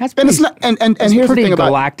 That's and it's not. And here's the thing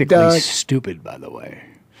about galactically stupid, by the way.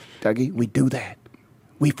 Dougie, we do that.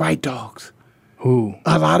 We fight dogs. Who?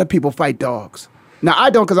 A lot of people fight dogs. Now I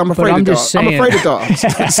don't because I'm afraid of dogs. I'm afraid of dogs,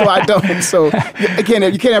 so I don't. So you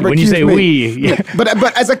can't ever when accuse you say me. we,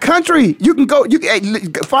 but as a country, you can go. You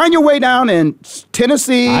find your way down in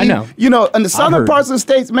Tennessee. I know. In the southern parts of the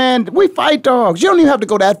states, man, we fight dogs. You don't even have to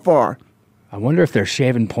go that far. I wonder if they're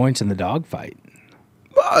shaving points in the dog fight.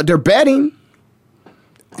 They're betting.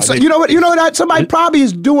 So you know what? Somebody probably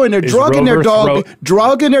is doing. They're drugging their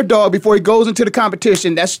dog before he goes into the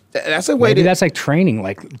competition. That's a way. Maybe that's like training,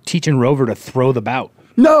 like teaching Rover to throw the bout.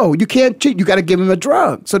 No, you can't cheat. You got to give him a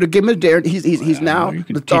drug. So to give him a dare, he's now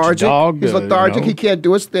lethargic. He's lethargic. He can't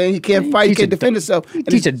do his thing. He can't fight. He can't defend himself.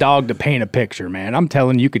 Teach a dog to paint a picture, man. I'm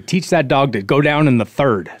telling you, could teach that dog to go down in the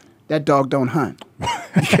third. That dog don't hunt.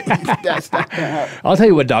 That's not I'll tell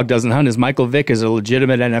you what dog doesn't hunt is Michael Vick is a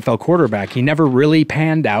legitimate NFL quarterback. He never really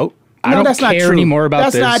panned out. I don't care anymore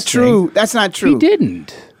about this. That's not true. That's not true. He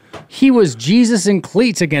didn't. He was Jesus in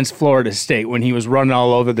cleats against Florida State when he was running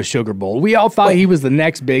all over the Sugar Bowl. We all thought he was the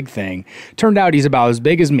next big thing. Turned out he's about as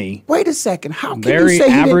big as me. Wait a second. How can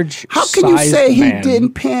you say he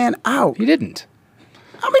didn't pan out? He didn't.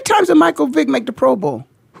 How many times did Michael Vick make the Pro Bowl?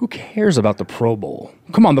 Who cares about the Pro Bowl?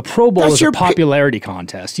 Come on, the Pro Bowl is a popularity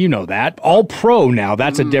contest. You know that. All Pro now.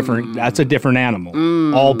 That's a different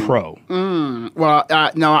animal. All Pro. Well,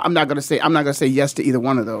 no, I'm not going to say yes to either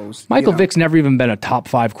one of those. Michael Vick's never even been a top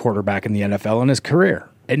 5 quarterback in the NFL in his career.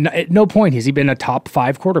 At no point has he been a top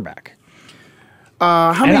 5 quarterback.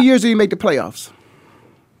 How many years did he make the playoffs?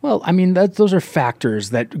 Well, I mean, those are factors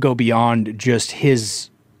that go beyond just his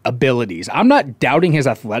abilities. I'm not doubting his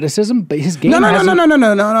athleticism, but his game. No.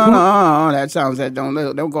 That sounds that don't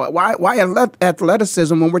go. Why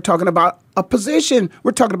athleticism when we're talking about a position?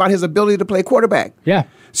 We're talking about his ability to play quarterback. Yeah.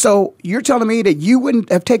 So you're telling me that you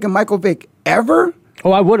wouldn't have taken Michael Vick ever?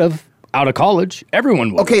 Oh, I would have. out of college.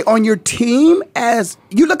 Everyone would. Okay, on your team, as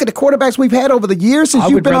you look at the quarterbacks we've had over the years since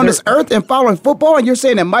you've been on this earth and following football, and you're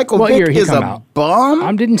saying that Michael Vick is a bum?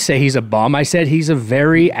 I didn't say he's a bum. I said he's a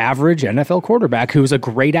very average NFL quarterback who's a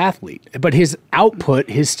great athlete. But his output,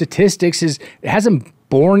 his statistics, hasn't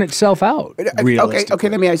borne itself out. Okay,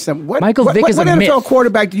 let me ask you something. Michael Vick is a myth. What NFL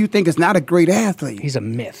quarterback do you think is not a great athlete? He's a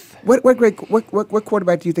myth. What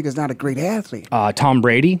quarterback do you think is not a great athlete? Tom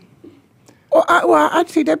Brady. I'd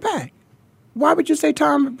take that back. Why would you say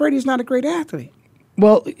Tom Brady is not a great athlete?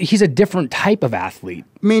 Well, he's a different type of athlete.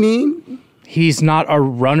 Meaning? He's not a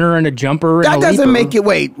runner and a jumper and a leaper. That doesn't make it,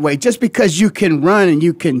 wait. Just because you can run and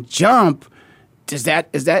you can jump, is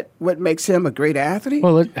that what makes him a great athlete?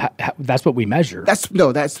 Well, that's what we measure.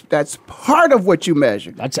 That's part of what you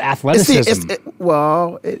measure. That's athleticism. It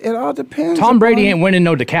all depends. Tom Brady ain't winning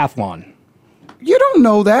no decathlon. You don't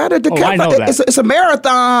know that. I know that. It's a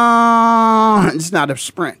marathon. It's not a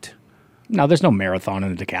sprint. No, there's no marathon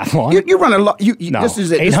in a decathlon. You run a lot. No, this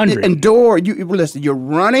is 800. This indoor. Listen. You're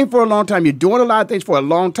running for a long time. You're doing a lot of things for a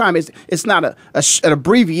long time. It's not an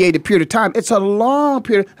abbreviated period of time. It's a long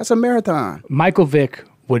period. That's a marathon. Michael Vick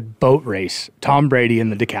would boat race Tom Brady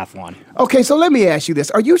in the decathlon. Okay, so let me ask you this: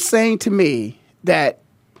 are you saying to me that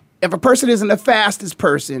if a person isn't the fastest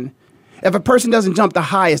person, if a person doesn't jump the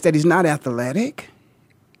highest, that he's not athletic?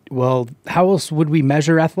 Well, how else would we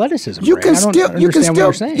measure athleticism? You can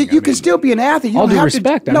still be an athlete. All due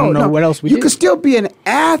respect, I don't know what else we do. You can still be an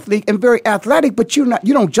athlete and very athletic, but you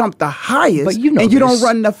don't jump the highest, but you don't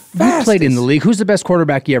run the fastest. You played in the league. Who's the best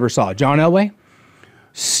quarterback you ever saw? John Elway?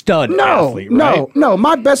 Stud athlete, right? No.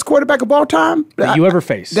 My best quarterback of all time that you ever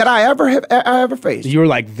faced. That I ever faced. You were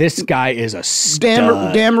like, this guy is a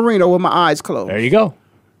stud. Dan Marino with my eyes closed. There you go.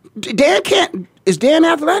 Is Dan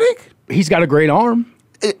athletic? He's got a great arm.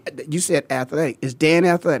 You said athletic. Is Dan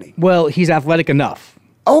athletic? Well, he's athletic enough.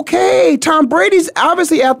 Okay, Tom Brady's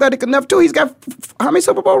obviously athletic enough too. He's got how many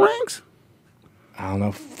Super Bowl rings? I don't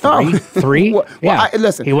know, three? Yeah.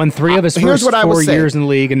 Listen, he won 3 of his first 4 years in the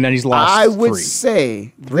league, and then he's lost 3. I would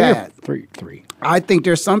say that three. I think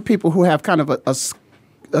there's some people who have kind of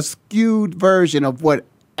a skewed version of what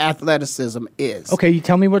athleticism is. Okay, you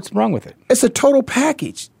tell me what's wrong with it. It's a total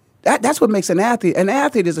package. That's what makes an athlete. An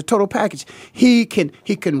athlete is a total package. He can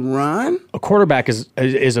run. A quarterback is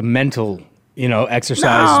a mental,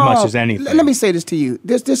 exercise as much as anything. Let me say this to you.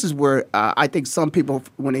 This is where I think some people,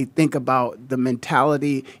 when they think about the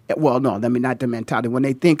mentality, not the mentality. When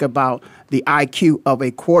they think about the IQ of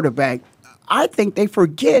a quarterback, I think they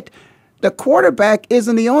forget the quarterback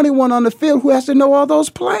isn't the only one on the field who has to know all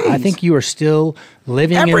those plays. I think you are still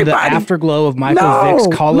living in the afterglow of Michael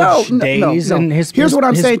Vick's college days and his Here's what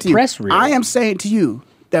I'm saying to you. Reel. I am saying to you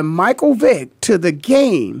that Michael Vick to the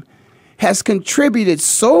game has contributed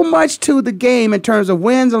so much to the game in terms of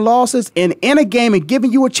wins and losses and in a game and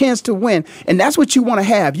giving you a chance to win. And that's what you want to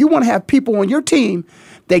have. You want to have people on your team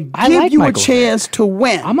that give you a chance to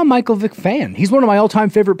win. I'm a Michael Vick fan. He's one of my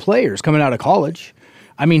all-time favorite players coming out of college.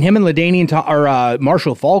 I mean, him and LaDainian or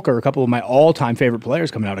Marshall Faulk are a couple of my all-time favorite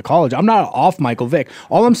players coming out of college. I'm not off Michael Vick.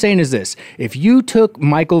 All I'm saying is this. If you took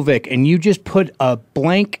Michael Vick and you just put a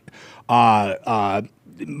blank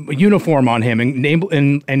uniform on him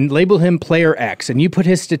and label him player X, and you put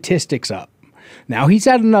his statistics up, now he's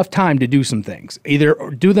had enough time to do some things, either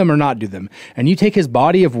do them or not do them, and you take his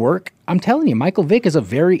body of work, I'm telling you, Michael Vick is a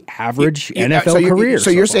very average NFL career. So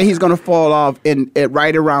you're saying he's going to fall off at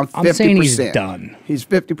right around 50%? I'm saying he's done. He's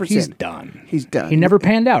 50%. He's done. He's done. He never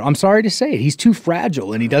panned out. I'm sorry to say it. He's too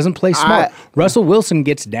fragile, and he doesn't play smart. Russell Wilson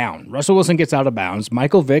gets down. Russell Wilson gets out of bounds.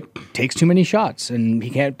 Michael Vick takes too many shots, and he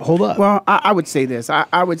can't hold up. Well, I would say this.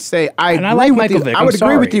 I would say I like Michael Vick. I would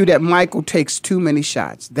agree with you that Michael takes too many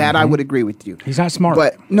shots. That I would agree with you. He's not smart.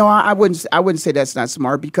 But no, I wouldn't say that's not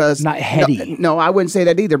smart because not heady. No, I wouldn't say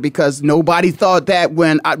that either because nobody thought that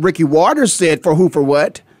when Ricky Waters said for who for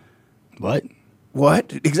what.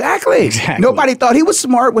 What? Exactly. Nobody thought he was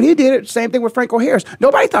smart when he did it. Same thing with Franco Harris.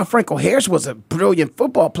 Nobody thought Franco Harris was a brilliant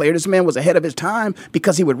football player. This man was ahead of his time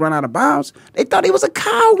because he would run out of bounds. They thought he was a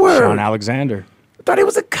coward. Shaun Alexander. Thought he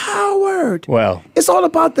was a coward. Well, it's all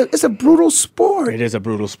about it's a brutal sport. It is a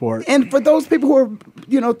brutal sport. And for those people who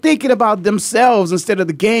are, thinking about themselves instead of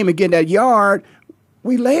the game and getting that yard,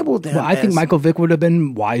 we labeled them. Well, I think Michael Vick would have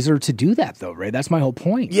been wiser to do that, though, Ray. That's my whole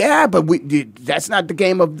point. Yeah, but that's not the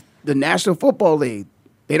game of the National Football League.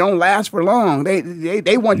 They don't last for long. They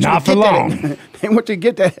want you not to for get long. They want you to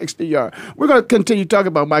get that extra yard. We're going to continue talking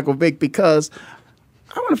about Michael Vick because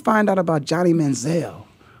I want to find out about Johnny Manziel,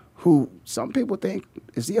 who some people think,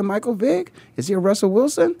 is he a Michael Vick? Is he a Russell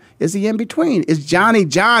Wilson? Is he in between? Is Johnny?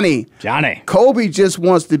 Kobe just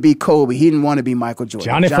wants to be Kobe. He didn't want to be Michael Jordan.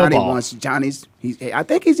 Johnny football. I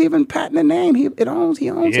think he's even patented the name. He owns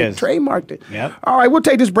it, trademarked it. Yep. All right, we'll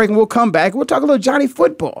take this break and we'll come back. We'll talk a little Johnny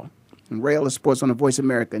football and Rail of Sports on the Voice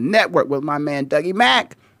America Network with my man Dougie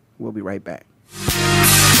Mack. We'll be right back.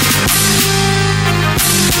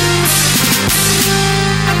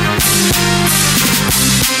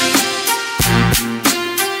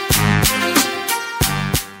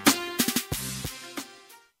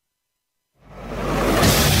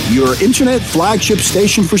 Your internet flagship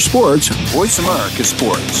station for sports, Voice America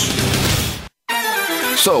Sports.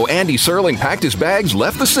 So Andy Serling packed his bags,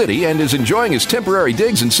 left the city, and is enjoying his temporary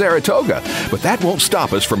digs in Saratoga. But that won't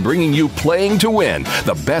stop us from bringing you Playing to Win,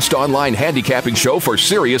 the best online handicapping show for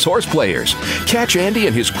serious horse players. Catch Andy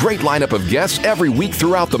and his great lineup of guests every week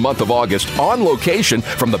throughout the month of August on location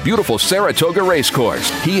from the beautiful Saratoga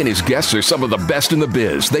Racecourse. He and his guests are some of the best in the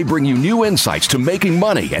biz. They bring you new insights to making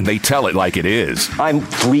money, and they tell it like it is. I'm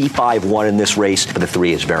 3-5-1 in this race, but the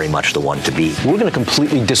 3 is very much the one to beat. We're going to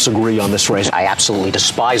completely disagree on this race. I absolutely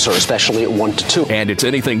despise her, especially at 1-2. And it's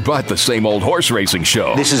anything but the same old horse racing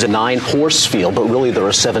show. This is a 9-horse field, but really there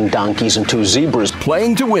are 7 donkeys and 2 zebras.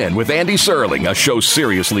 Playing to Win with Andy Serling, a show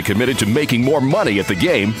seriously committed to making more money at the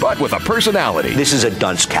game, but with a personality. This is a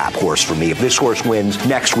dunce cap horse for me. If this horse wins,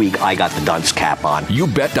 next week I got the dunce cap on.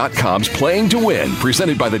 YouBet.com's Playing to Win,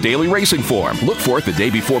 presented by the Daily Racing Form. Look for it the day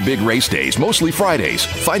before big race days, mostly Fridays.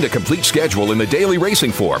 Find a complete schedule in the Daily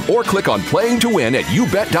Racing Form or click on Playing to Win at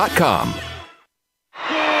YouBet.com.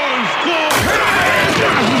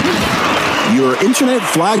 Your internet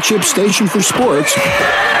flagship station for sports,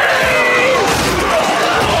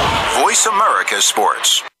 Voice America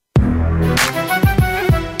Sports.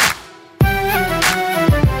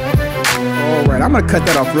 All right, I'm going to cut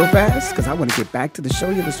that off real fast because I want to get back to the show.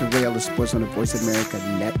 You listen to Rail of Sports on the Voice America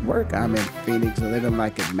Network. I'm in Phoenix, living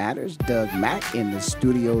like it matters. Doug Mack in the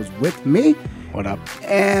studios with me. What up?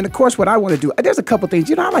 And, of course, what I want to do, there's a couple things.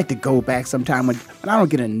 I like to go back sometime when I don't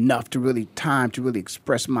get enough time to really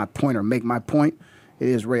express my point or make my point. It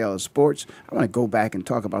is Rail of Sports. I want to go back and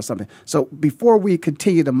talk about something. So before we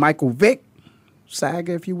continue the Michael Vick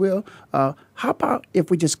saga, if you will, how about if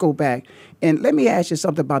we just go back and let me ask you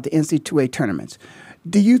something about the NCAA tournaments.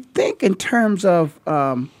 Do you think in terms of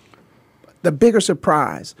the bigger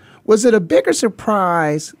surprise, was it a bigger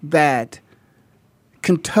surprise that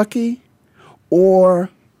Kentucky or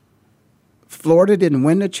Florida didn't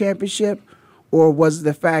win the championship, or was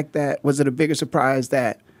it a bigger surprise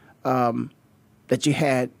that that you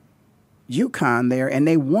had UConn there and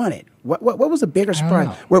they won it? What was a bigger surprise?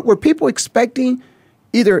 Were people expecting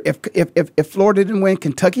either if Florida didn't win,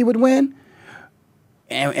 Kentucky would win?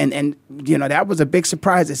 And that was a big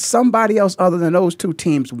surprise that somebody else other than those two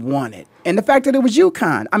teams won it. And the fact that it was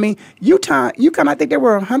UConn. I mean, UConn, I think they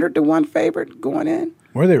were 100-1 favorite going in.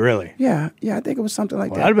 Were they really? Yeah, I think it was something like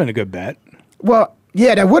that. That'd have been a good bet. Well,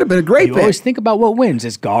 yeah, that would have been a great bet. You always think about what wins.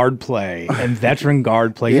 It's guard play and veteran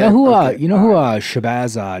guard play. You know who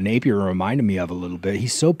Shabazz Napier reminded me of a little bit?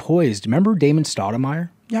 He's so poised. Remember Damon Stoudemire?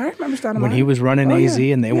 Yeah, I remember Stoudemire. When he was running AZ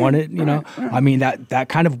and they won it, Right. I mean, that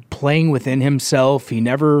kind of playing within himself. He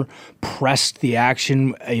never pressed the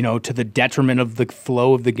action, to the detriment of the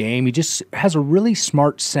flow of the game. He just has a really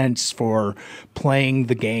smart sense for playing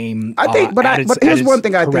the game. I think, but here's one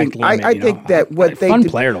thing I think. I think that what they fun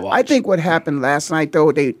player to watch. I think what happened last night,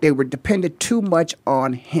 though, they were dependent too much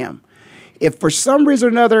on him. If for some reason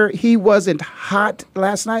or another he wasn't hot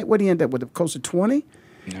last night, what did he end up with? Close to 20?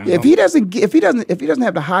 No. If he doesn't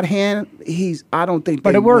have the hot hand, I don't think.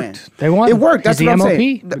 But it worked. Win. They won. It worked. That's what I'm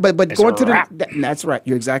saying. But it's going to that's right.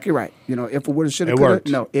 You're exactly right. If it would have, should have, could have.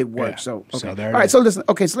 No, it worked. Yeah. So okay. All right. So listen.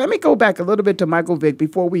 Okay. So let me go back a little bit to Michael Vick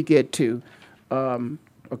before we get to,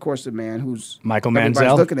 of course, the man who's Michael Manziel.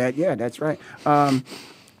 Everybody's looking at. Yeah, that's right.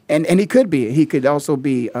 And he could be. He could also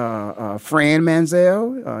be Fran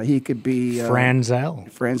Manziel. He could be Franzel.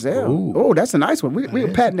 Franzel. Oh, that's a nice one. We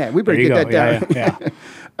were patting that. We better get that down.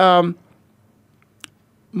 Yeah.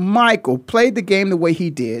 Michael played the game the way he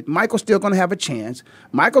did. Michael's still going to have a chance.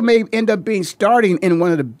 Michael may end up being starting in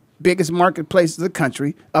one of the biggest marketplaces of the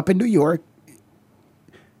country, up in New York.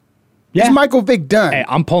 Yeah. Is Michael Vick done? Hey,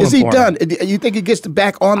 I'm pulling for him. Is he done? You think he gets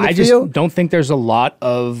back on the field? I just don't think there's a lot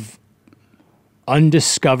of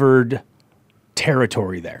undiscovered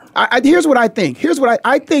territory there. Here's what I think.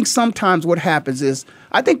 I think sometimes what happens is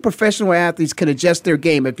I think professional athletes can adjust their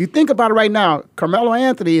game. If you think about it right now, Carmelo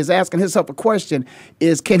Anthony is asking himself a question,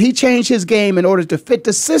 can he change his game in order to fit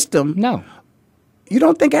the system? No. You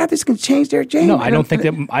don't think athletes can change their game? No, I don't think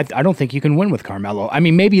that. I don't think you can win with Carmelo. I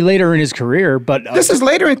mean, maybe later in his career, but this is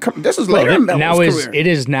later in Melo's career. It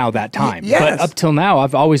is now that time. Yes. But up till now,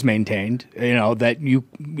 I've always maintained, that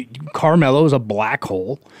Carmelo is a black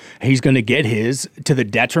hole. He's going to get his to the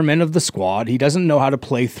detriment of the squad. He doesn't know how to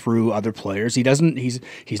play through other players.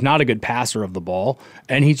 He's not a good passer of the ball,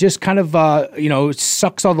 and he just kind of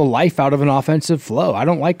sucks all the life out of an offensive flow. I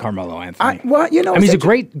don't like Carmelo Anthony. He's a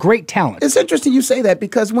great talent. It's interesting you say that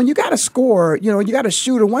because when you got a scorer, you got a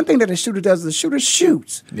shooter. One thing that a shooter does is the shooter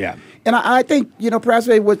shoots. Yeah, and I think perhaps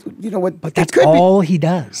what. But that's all he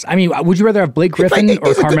does. I mean, would you rather have Blake Griffin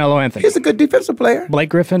or Carmelo Anthony? He's a good defensive player. Blake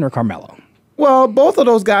Griffin or Carmelo? Well, both of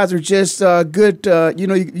those guys are just good.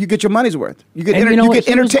 You get your money's worth. You get it's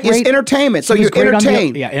entertainment. So you're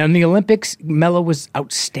entertained. In the Olympics, Melo was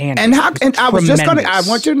outstanding. And I was just going to. I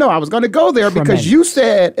want you to know I was going to go there because you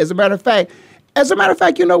said, as a matter of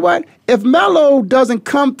fact, you know what? If Melo doesn't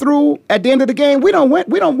come through at the end of the game, we don't win.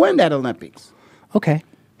 We don't win that Olympics. Okay.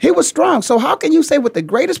 He was strong. So how can you say with the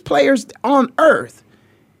greatest players on earth,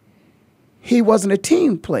 he wasn't a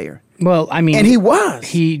team player? Well, I mean, and he was.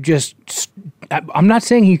 He just. I'm not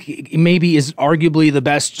saying he maybe is arguably the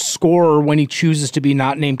best scorer when he chooses to be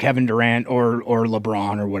not named Kevin Durant or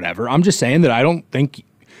LeBron or whatever. I'm just saying that I don't think.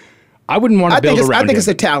 I wouldn't want to build around him. I think it's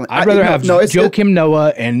a talent. I'd rather have Joakim Noah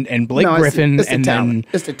and Blake Griffin and then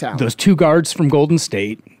those two guards from Golden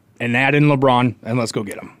State and add in LeBron and let's go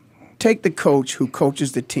get him. Take the coach who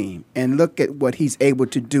coaches the team and look at what he's able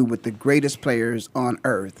to do with the greatest players on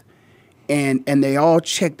earth. And they all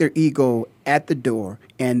check their ego at the door.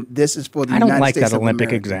 And this is for the United States of America. I don't like that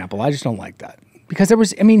Olympic example. I just don't like that. Because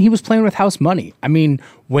he was playing with house money. I mean,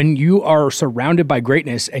 when you are surrounded by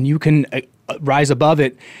greatness and you can rise above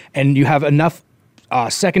it and you have enough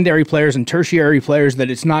secondary players and tertiary players that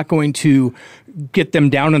it's not going to get them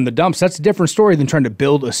down in the dumps, that's a different story than trying to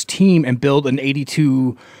build a team and build an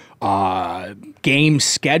 82 game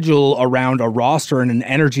schedule around a roster and an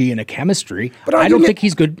energy and a chemistry. But I don't think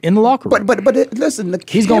he's good in the locker room. But listen,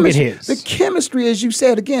 he's going to get his. The chemistry, as you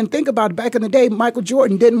said, again, think about it. Back in the day, Michael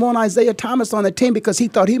Jordan didn't want Isaiah Thomas on the team because he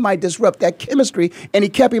thought he might disrupt that chemistry, and he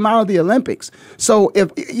kept him out of the Olympics. So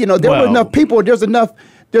if there were enough people, there's enough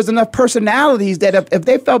personalities that if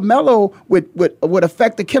they felt Melo would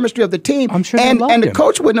affect the chemistry of the team, I'm sure they loved him. And the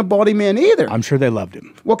coach wouldn't have brought him in either. I'm sure they loved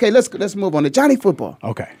him. Okay, let's move on to Johnny Football.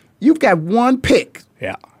 Okay. You've got one pick.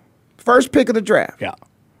 Yeah. First pick of the draft. Yeah.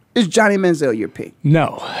 Is Johnny Manziel your pick?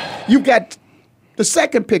 No. You've got the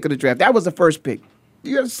second pick of the draft. That was the first pick.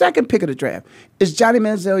 You got the second pick of the draft. Is Johnny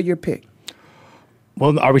Manziel your pick?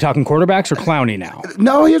 Well, are we talking quarterbacks or Clowney now?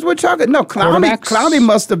 No, here's what we're talking. No, Clowney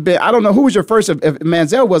must have been. I don't know who was your first. If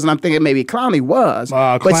Manziel wasn't, I'm thinking maybe Clowney was.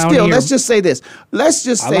 But still, let's just say this. Let's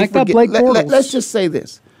just say. Let's just say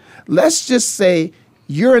this. Let's just say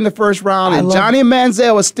you're in the first round and Johnny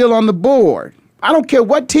Manziel is still on the board. I don't care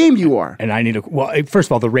what team you are. And I need to. Well, first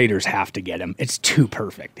of all, the Raiders have to get him. It's too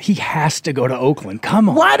perfect. He has to go to Oakland. Come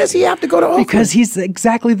on. Why does he have to go to Oakland? Because he's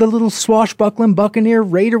exactly the little swashbuckling Buccaneer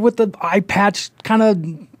Raider with the eye patch kind of.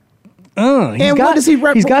 What does he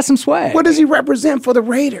represent? He's got some swag. What does he represent for the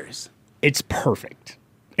Raiders? It's perfect.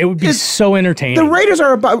 It would be so entertaining. The Raiders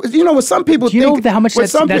are about, what some people think. You know how much that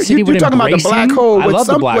city would You're talking about the black hole. I love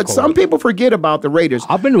the black hole. What some people forget about the Raiders.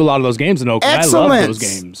 I've been to a lot of those games in Oakland. I love those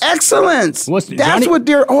games. Excellence. That's what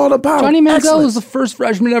they're all about. Johnny Manziel is the first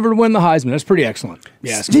freshman ever to win the Heisman. That's pretty excellent.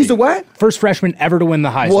 Yes. He's the what? First freshman ever to win the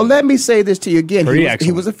Heisman. Well, let me say this to you again.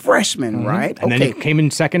 He was a freshman, right? And then he came in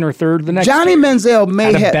second or third the next year. Johnny Manziel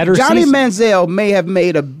may have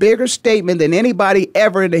made a bigger statement than anybody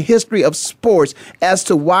ever in the history of sports as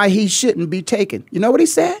to why he shouldn't be taken. You know what he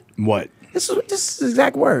said? What? This is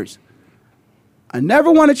exact words. I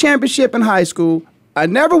never won a championship in high school. I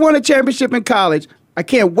never won a championship in college. I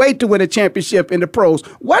can't wait to win a championship in the pros.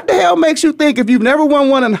 What the hell makes you think if you've never won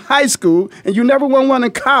one in high school and you never won one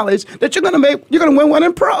in college that you're going to win one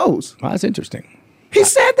in pros? Well, that's interesting. He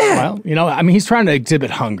said that. Well, he's trying to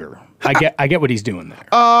exhibit hunger. I get what he's doing there.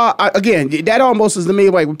 Again, that almost is to me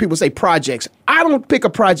like when people say projects. I don't pick a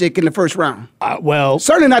project in the first round.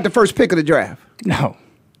 Certainly not the first pick of the draft. No.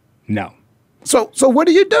 So what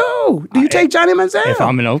do? Do you take Johnny Manziel? If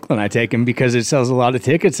I'm in Oakland, I take him because it sells a lot of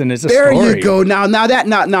tickets and it's a story. There you go. Now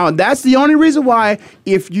that's the only reason why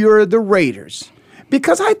if you're the Raiders,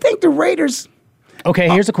 because I think the Raiders. Okay,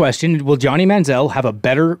 here's a question: will Johnny Manziel have a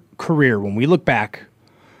better career when we look back,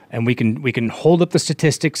 and we can hold up the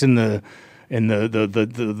statistics and the in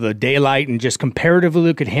the daylight and just comparatively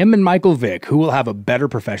look at him and Michael Vick, who will have a better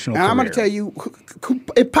professional career. I'm going to tell you,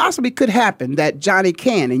 it possibly could happen that Johnny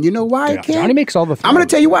can, and you know why it can? Johnny makes all the throws. I'm going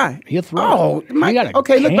to tell you why. He'll throw.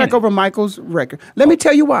 Okay, look back over Michael's record. Let me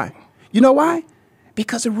tell you why. You know why?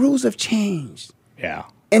 Because the rules have changed. Yeah.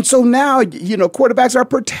 And so now, quarterbacks are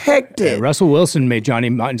protected. Yeah, Russell Wilson made Johnny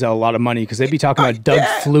Manziel a lot of money because they'd be talking about Doug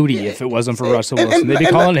Flutie if it wasn't for Russell Wilson. They'd be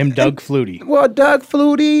calling him Doug Flutie. Well, Doug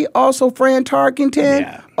Flutie, also Fran Tarkenton.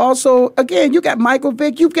 Yeah. Also, again, you got Michael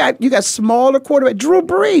Vick. You got smaller quarterbacks. Drew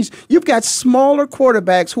Brees. You've got smaller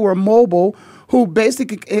quarterbacks who are mobile, who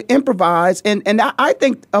basically improvise. And I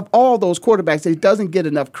think of all those quarterbacks, he doesn't get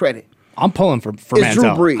enough credit. I'm pulling for Manziel. Drew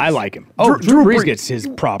Brees. I like him. Drew Brees gets his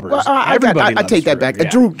propers. Well, I take that back. Yeah.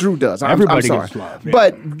 Drew does. Everybody I'm sorry. gets love. Yeah.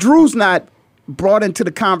 But Drew's not brought into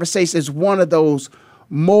the conversation as one of those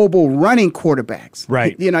mobile running quarterbacks.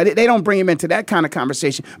 Right. They don't bring him into that kind of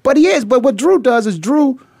conversation. But he is. But what Drew does is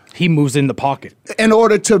he moves in the pocket in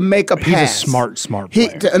order to make a pass. He's a smart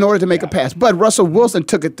player. In order to make a pass. But Russell Wilson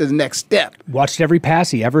took it to the next step. Watched every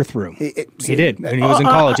pass he ever threw. He did. When he was in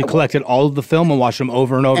college, he collected all of the film and watched them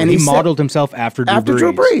over and over. And he modeled himself after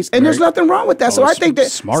Drew Brees. And there's nothing wrong with that. So I think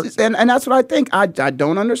that smart. And that's what I think. I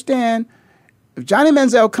don't understand. If Johnny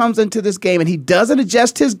Manziel comes into this game and he doesn't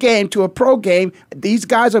adjust his game to a pro game, these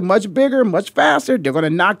guys are much bigger, much faster. They're going to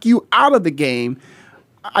knock you out of the game.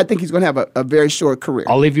 I think he's going to have a very short career.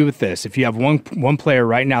 I'll leave you with this. If you have one player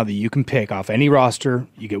right now that you can pick off any roster,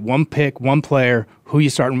 you get one pick, one player, who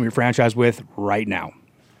you starting your franchise with right now?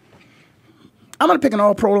 I'm going to pick an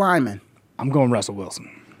all-pro lineman. I'm going Russell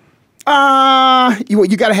Wilson.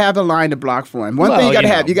 You got to have a line to block for him. One thing you got to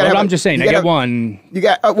have. You got to have. I'm just saying. I get one. You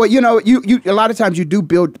got. You a lot of times you do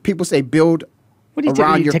build. People say build. What are you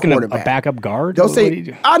around your quarterback? A backup guard? They'll say,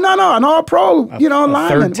 no, an all-pro,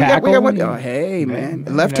 lineman. Third tackle? Hey, man.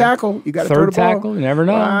 Left tackle, you got to throw the ball. Third tackle, you never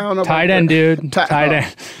know. I don't know tight end, dude. Tight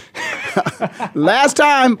end. Last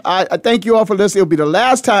time, I thank you all for listening. It'll be the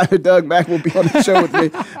last time that Doug Mack will be on the show with me,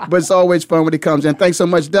 but it's always fun when he comes in. Thanks so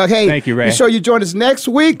much, Doug. Hey, thank you, Ray. Be sure you join us next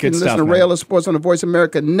week. Good and stuff, listen to Ray Ellis Sports on the Voice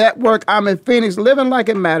America Network. I'm in Phoenix, living like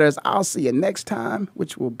it matters. I'll see you next time,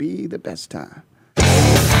 which will be the best time.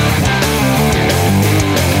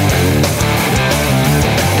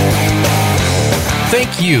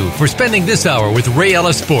 Thank you for spending this hour with Ray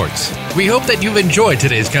Ellis Sports. We hope that you've enjoyed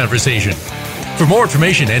today's conversation. For more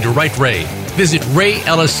information and to write Ray, visit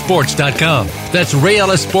RayEllisSports.com. That's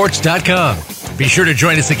RayEllisSports.com. Be sure to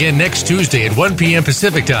join us again next Tuesday at 1 p.m.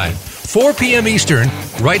 Pacific Time, 4 p.m. Eastern,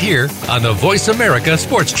 right here on the Voice America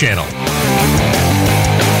Sports Channel.